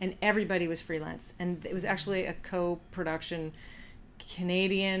one, and everybody was freelance. And it was actually a co-production,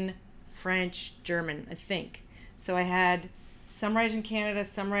 Canadian, French, German, I think. So I had some writers in Canada,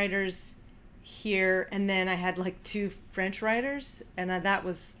 some writers here, and then I had 2 French writers, and that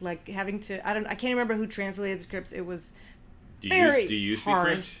was having to. I can't remember who translated the scripts. It was Do very you speak hard.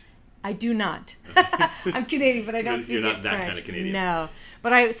 French? I do not. I'm Canadian, but I don't speak You're not that French. kind of Canadian. No,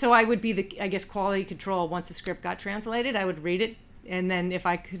 but I would be the quality control. Once a script got translated, I would read it, and then if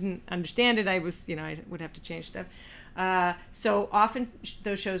I couldn't understand it, I would have to change stuff. So often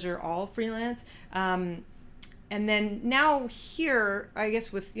those shows are all freelance. And then now here, I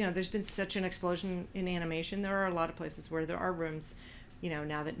guess with there's been such an explosion in animation. There are a lot of places where there are rooms.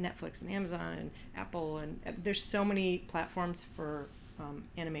 Now that Netflix and Amazon and Apple and there's so many platforms for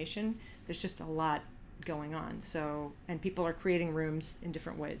animation, there's just a lot going on. So, and people are creating rooms in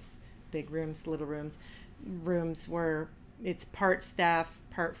different ways, big rooms, little rooms where it's part staff,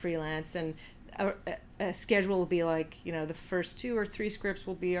 part freelance, and a schedule will be the first 2 or 3 scripts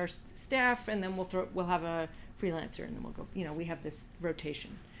will be our staff, and then we'll have a freelancer, and then we'll go, we have this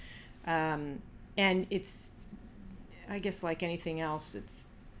rotation. And it's, I guess like anything else, it's,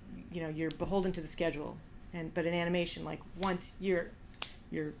 you're beholden to the schedule, but in animation, once you're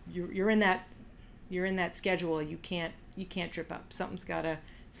in that schedule, you can't trip up. Something's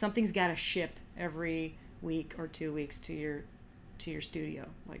gotta ship every week or 2 weeks to your studio,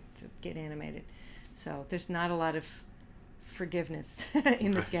 to get animated. So there's not a lot of forgiveness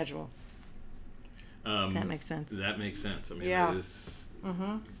in the schedule. Does that make sense? That makes sense. I mean, yeah. that is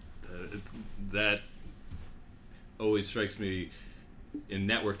that always strikes me in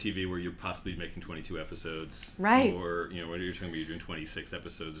network TV where you're possibly making 22 episodes, right? Or when you're talking about you're doing 26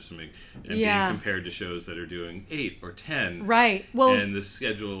 episodes or something, and being compared to shows that are doing 8 or 10, right? Well, and the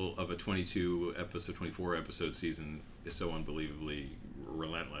schedule of a 24 episode season is so unbelievably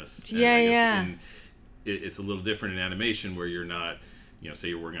relentless. And it's a little different in animation where you're not, say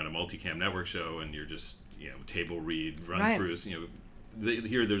you're working on a multicam network show and you're just table read run throughs.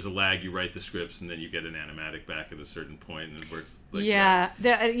 Here there's a lag. You write the scripts and then you get an animatic back at a certain point, and it works. Like you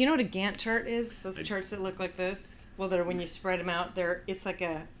know what a Gantt chart is? Those charts that look like this. Well, they're when you spread them out. It's like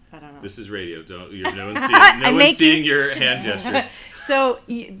a I don't know. This is radio. No one's seeing your hand gestures. So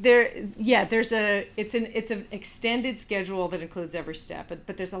there's it's an extended schedule that includes every step,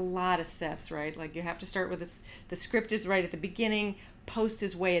 but there's a lot of steps, right? Like you have to start with this. The script is right at the beginning, post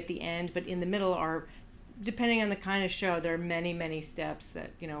is way at the end, but in the middle are, depending on the kind of show, there are many, many steps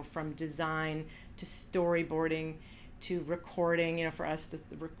that, from design to storyboarding to recording. For us, the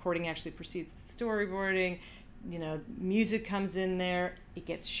recording actually precedes the storyboarding. Music comes in there. It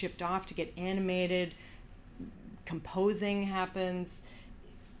gets shipped off to get animated. Composing happens.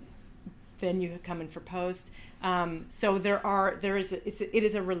 Then you come in for post. So it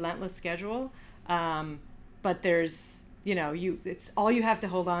is a relentless schedule. But there's, it's all you have to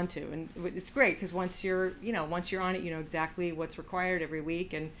hold on to, and it's great because once you're on it, you know exactly what's required every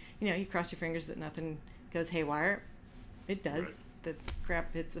week, and you cross your fingers that nothing goes haywire. It does. Right. The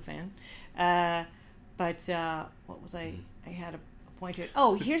crap hits the fan. But what was I had a point to it.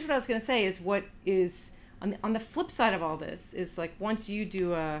 Oh, here's what I was going to say is what is on the flip side of all this is like once you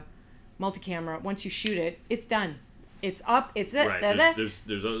do a multi-camera, once you shoot it, it's done. It's up. It's it. Right.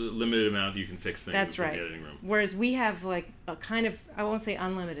 There's a limited amount you can fix things. That's right. In the editing room. Whereas we have like a kind of, I won't say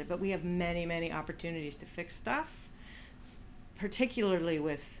unlimited, but we have many, many opportunities to fix stuff, particularly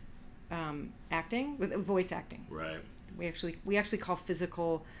with acting, with voice acting. Right. We actually call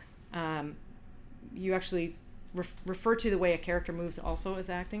physical. You actually refer to the way a character moves also as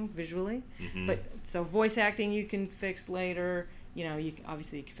acting visually. Mm-hmm. But so voice acting you can fix later. You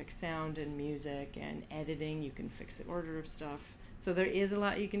can fix sound and music and editing. You can fix the order of stuff. So there is a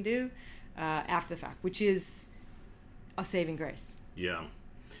lot you can do after the fact, which is a saving grace. Yeah.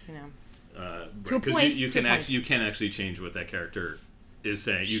 To a point. You can actually change what that character is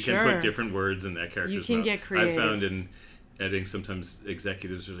saying. You can put different words in that character's mouth. You can get creative. I found in editing sometimes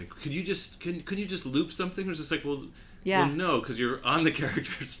executives are like, could you just loop something? Or is it like, well, no, because you're on the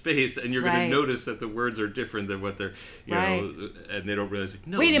character's face and you're going to notice that the words are different than what they're, and they don't realize, like,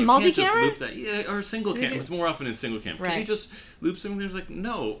 no, wait, in multi-camera? Loop that. Yeah, or single cam. It's more often in single cam. Right. Can you just loop something? There's like,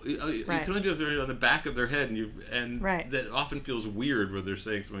 no, you can only do it if they're on the back of their head, and that often feels weird when they're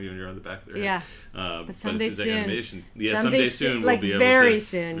saying something when you're on the back of their head. Yeah, but someday soon. Animation. Yeah, someday soon like we'll be able very to.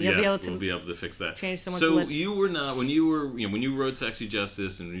 Soon, you'll be able to. We'll be able to fix that. Change someone's So lips. you were not when you wrote Sexy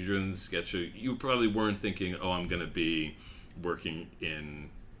Justice and when you were doing the sketch show, you probably weren't thinking, oh, I'm going to be working in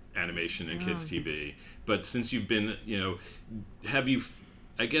animation and kids TV. But since you've been, have you,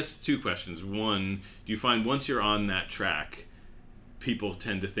 I guess two questions. One, do you find once you're on that track, people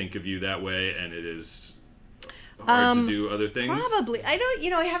tend to think of you that way and it is hard to do other things? Probably. I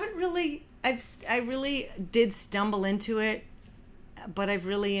don't, I haven't really, I really did stumble into it, but I've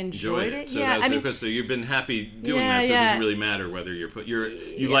really enjoyed it. So so you've been happy doing that, so it doesn't really matter whether you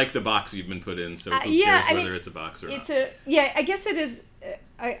like the box you've been put in, so who cares whether it's a box or not? I guess it is.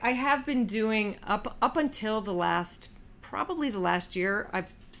 I have been doing up until probably the last year,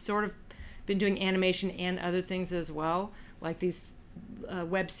 I've sort of been doing animation and other things as well, like these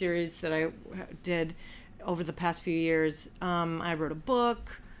web series that I did over the past few years. I wrote a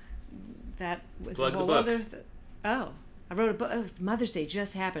book that was Plug a whole the book. other. I wrote a book. Oh, Mother's Day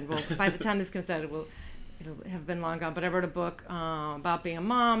just happened. Well, by the time this comes out, it'll have been long gone. But I wrote a book about being a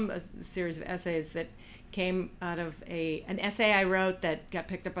mom, a series of essays that came out of an essay I wrote that got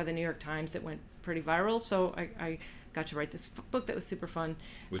picked up by the New York Times that went pretty viral. So I got to write this book that was super fun.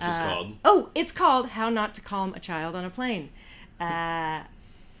 Which is called? Oh, it's called How Not to Calm a Child on a Plane.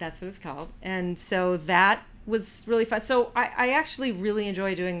 That's what it's called. And so that was really fun. So I actually really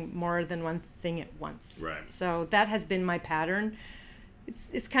enjoy doing more than one thing at once. Right. So that has been my pattern.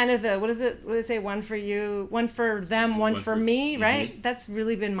 It's kind of what do they say? One for you, one for them, one for me, right? Mm-hmm. That's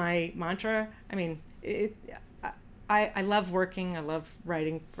really been my mantra. I mean, I love working. I love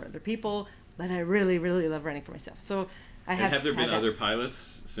writing for other people, but I really, really love writing for myself. So have there been other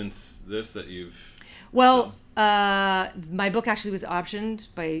pilots since this that you've? Well, my book actually was optioned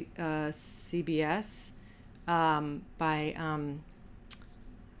by CBS. Why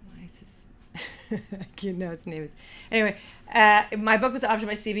is this? I can't know his name is. Anyway, my book was optioned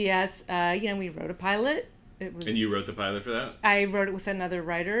by CBS. We wrote a pilot, it was. And you wrote the pilot for that? I wrote it with another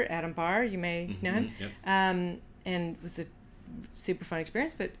writer, Adam Barr. You may know him. Yep. And it was a super fun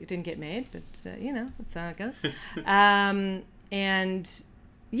experience, but it didn't get made. But that's how it goes. And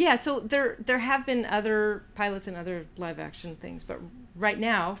yeah, so there have been other pilots and other live action things, but right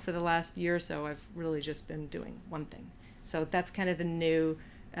now, for the last year or so, I've really just been doing one thing. So that's kind of the new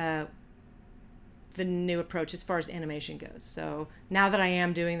approach as far as animation goes. So now that I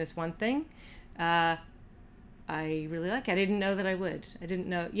am doing this one thing, I really like it. I didn't know that I would. I didn't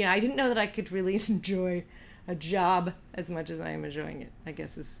know that I could really enjoy a job as much as I am enjoying it, I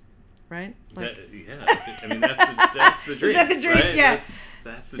guess is right. Like, I mean, that's the dream. Is that the dream? Right? Yeah.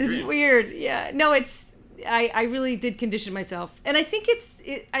 That's the dream. It's weird. Yeah. No, I really did condition myself. And I think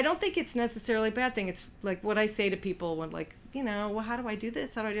I don't think it's necessarily a bad thing. It's like what I say to people when well, how do I do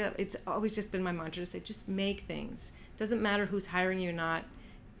this? How do I do that? It's always just been my mantra to say, just make things. It doesn't matter who's hiring you or not.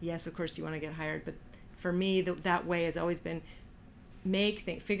 Yes, of course you want to get hired. But for me, that way has always been make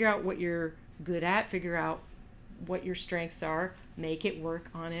things. Figure out what you're good at. Figure out what your strengths are. Make it work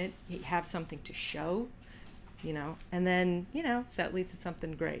on it. Have something to show, and then, if that leads to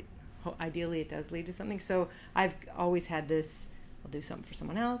something great. Ideally, it does lead to something. So I've always had this, I'll do something for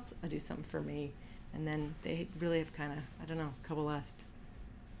someone else, I'll do something for me. And then they really have kind of, coalesced,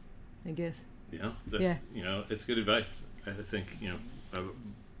 I guess. Yeah, it's good advice. I think,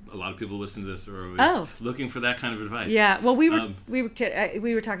 a lot of people listen to this are always looking for that kind of advice. Yeah, well, we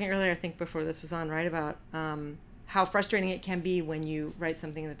were talking earlier, I think, before this was on, right, about how frustrating it can be when you write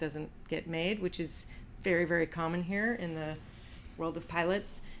something that doesn't get made, which is very, very common here in the world of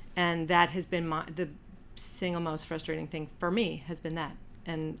pilots. And that has been the single most frustrating thing for me has been that.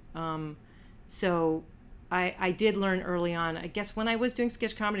 And so I did learn early on, I guess when I was doing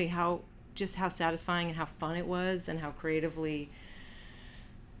sketch comedy, how satisfying and how fun it was and how creatively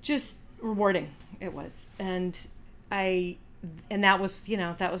just rewarding it was. And that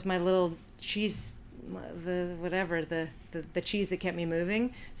was my little cheese, the cheese that kept me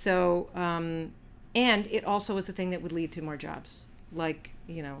moving. So, and it also was a thing that would lead to more jobs. Like,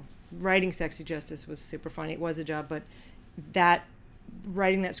 writing Sexy Justice was super fun. It was a job, but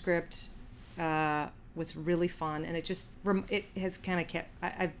writing that script was really fun. And it has kind of kept,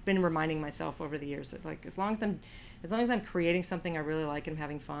 I've been reminding myself over the years that, like, as long as I'm creating something I really like and I'm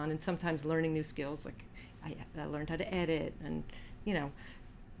having fun and sometimes learning new skills, like I learned how to edit and,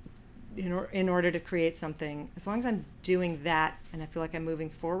 in order to create something, as long as I'm doing that and I feel like I'm moving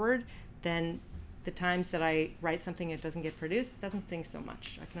forward, then the times that I write something and it doesn't get produced, it doesn't sting so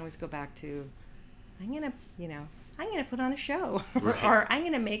much. I can always go back to, I'm gonna put on a show, right. or I'm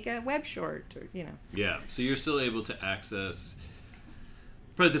gonna make a web short, or Yeah, so you're still able to access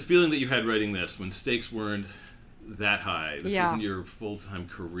probably the feeling that you had writing this when stakes weren't that high. This wasn't your full-time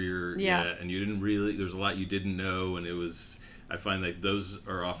career yet, and you didn't really. There's a lot you didn't know, and it was. I find like those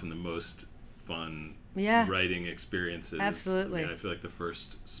are often the most fun. Writing experiences. Absolutely. I feel like the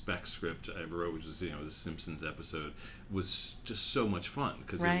first spec script I ever wrote, which was the Simpsons episode, was just so much fun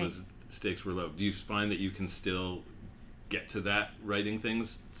because it was the stakes were low. Do you find that you can still get to that writing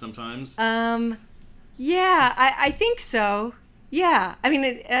things sometimes? Yeah, I think so. Yeah, I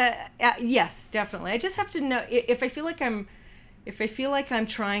mean, yes, definitely. I just have to know if I feel like I'm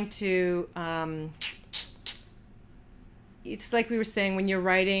trying to. It's like we were saying when you're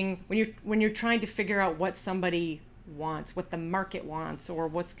writing, when you're trying to figure out what somebody wants, what the market wants, or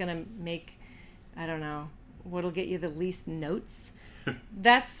what's gonna make, I don't know, what'll get you the least notes.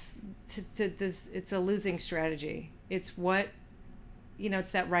 That's it's a losing strategy. It's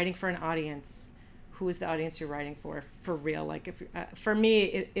it's that writing for an audience. Who is the audience you're writing for real? Like if for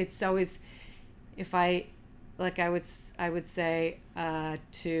me, it's always I would say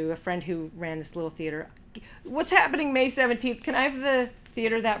to a friend who ran this little theater. What's happening May 17th? Can I have the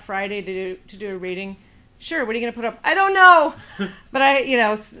theater that Friday to do a reading? Sure. What are you going to put up? I don't know. But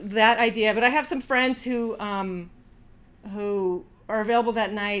that idea. But I have some friends who are available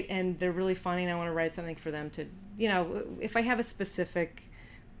that night and they're really funny and I want to write something for them to, if I have a specific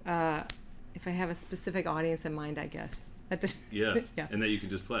audience in mind, I guess. Yeah. And that you can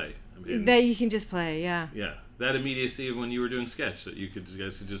just play. That you can just play, yeah. Yeah. That immediacy of when you were doing sketch, that you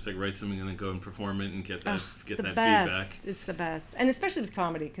guys could just like write something and then go and perform it and get that feedback. It's the best. And especially with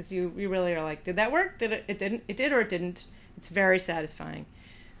comedy, because you really are like, did that work? Did it didn't? It did or it didn't? It's very satisfying.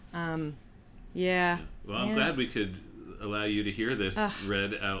 Yeah. Well, I'm glad we could allow you to hear this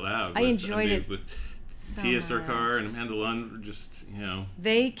read out loud. I enjoyed it. With Tia Sarkar and Amanda Lund,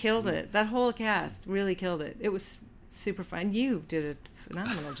 They killed it. That whole cast really killed it. It was super fun. You did a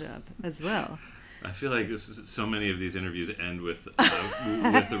phenomenal job as well. I feel like so many of these interviews end with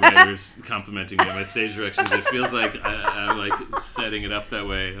the writers complimenting me on my stage directions. It feels like I'm like setting it up that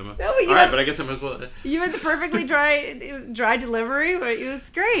way. All right, but I guess I might as well. You had the perfectly dry delivery, but it was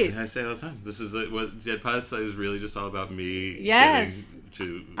great. I say it all the time. This is what Dead Pilot Society is really just all about me. Yes.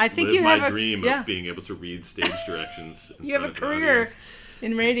 To I think live you my have dream of being able to read stage directions. You have a career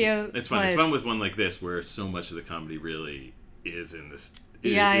in radio. It's fun. It's fun with one like this where so much of the comedy really is in this.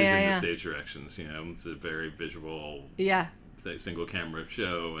 The stage directions. You know, it's a very visual. Yeah. Single camera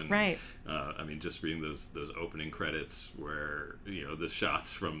show, and right. I mean, just reading those opening credits where the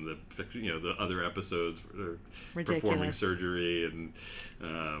shots from the other episodes performing surgery, and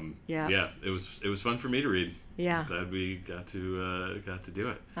it was fun for me to read. Yeah, I'm glad we got to do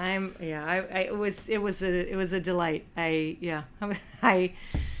it. It was a delight. I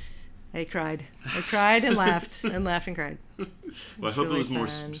cried and laughed and laughed and cried. Well, I hope really it was more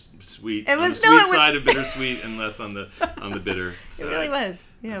sweet. It was side of bittersweet and less on the bitter side. It really was.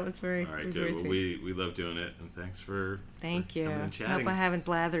 Yeah, it was very. All right, it was good. Very well, sweet. we love doing it, and thanks for coming and chatting. I hope I haven't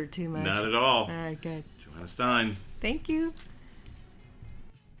blathered too much. Not at all. All right, good. Johanna Stein. Thank you.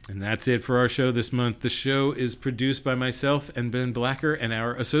 And that's it for our show this month. The show is produced by myself and Ben Blacker and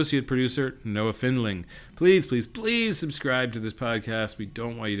our associate producer, Noah Findling. Please, please, please subscribe to this podcast. We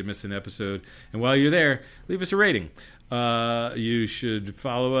don't want you to miss an episode. And while you're there, leave us a rating. You should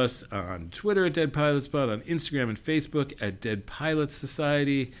follow us on Twitter at Dead Pilot Spot, on Instagram and Facebook at Dead Pilot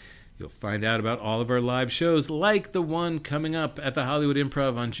Society. You'll find out about all of our live shows, like the one coming up at the Hollywood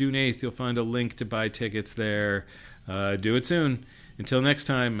Improv on June 8th. You'll find a link to buy tickets there. Do it soon. Until next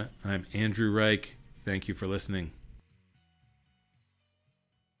time, I'm Andrew Reich. Thank you for listening.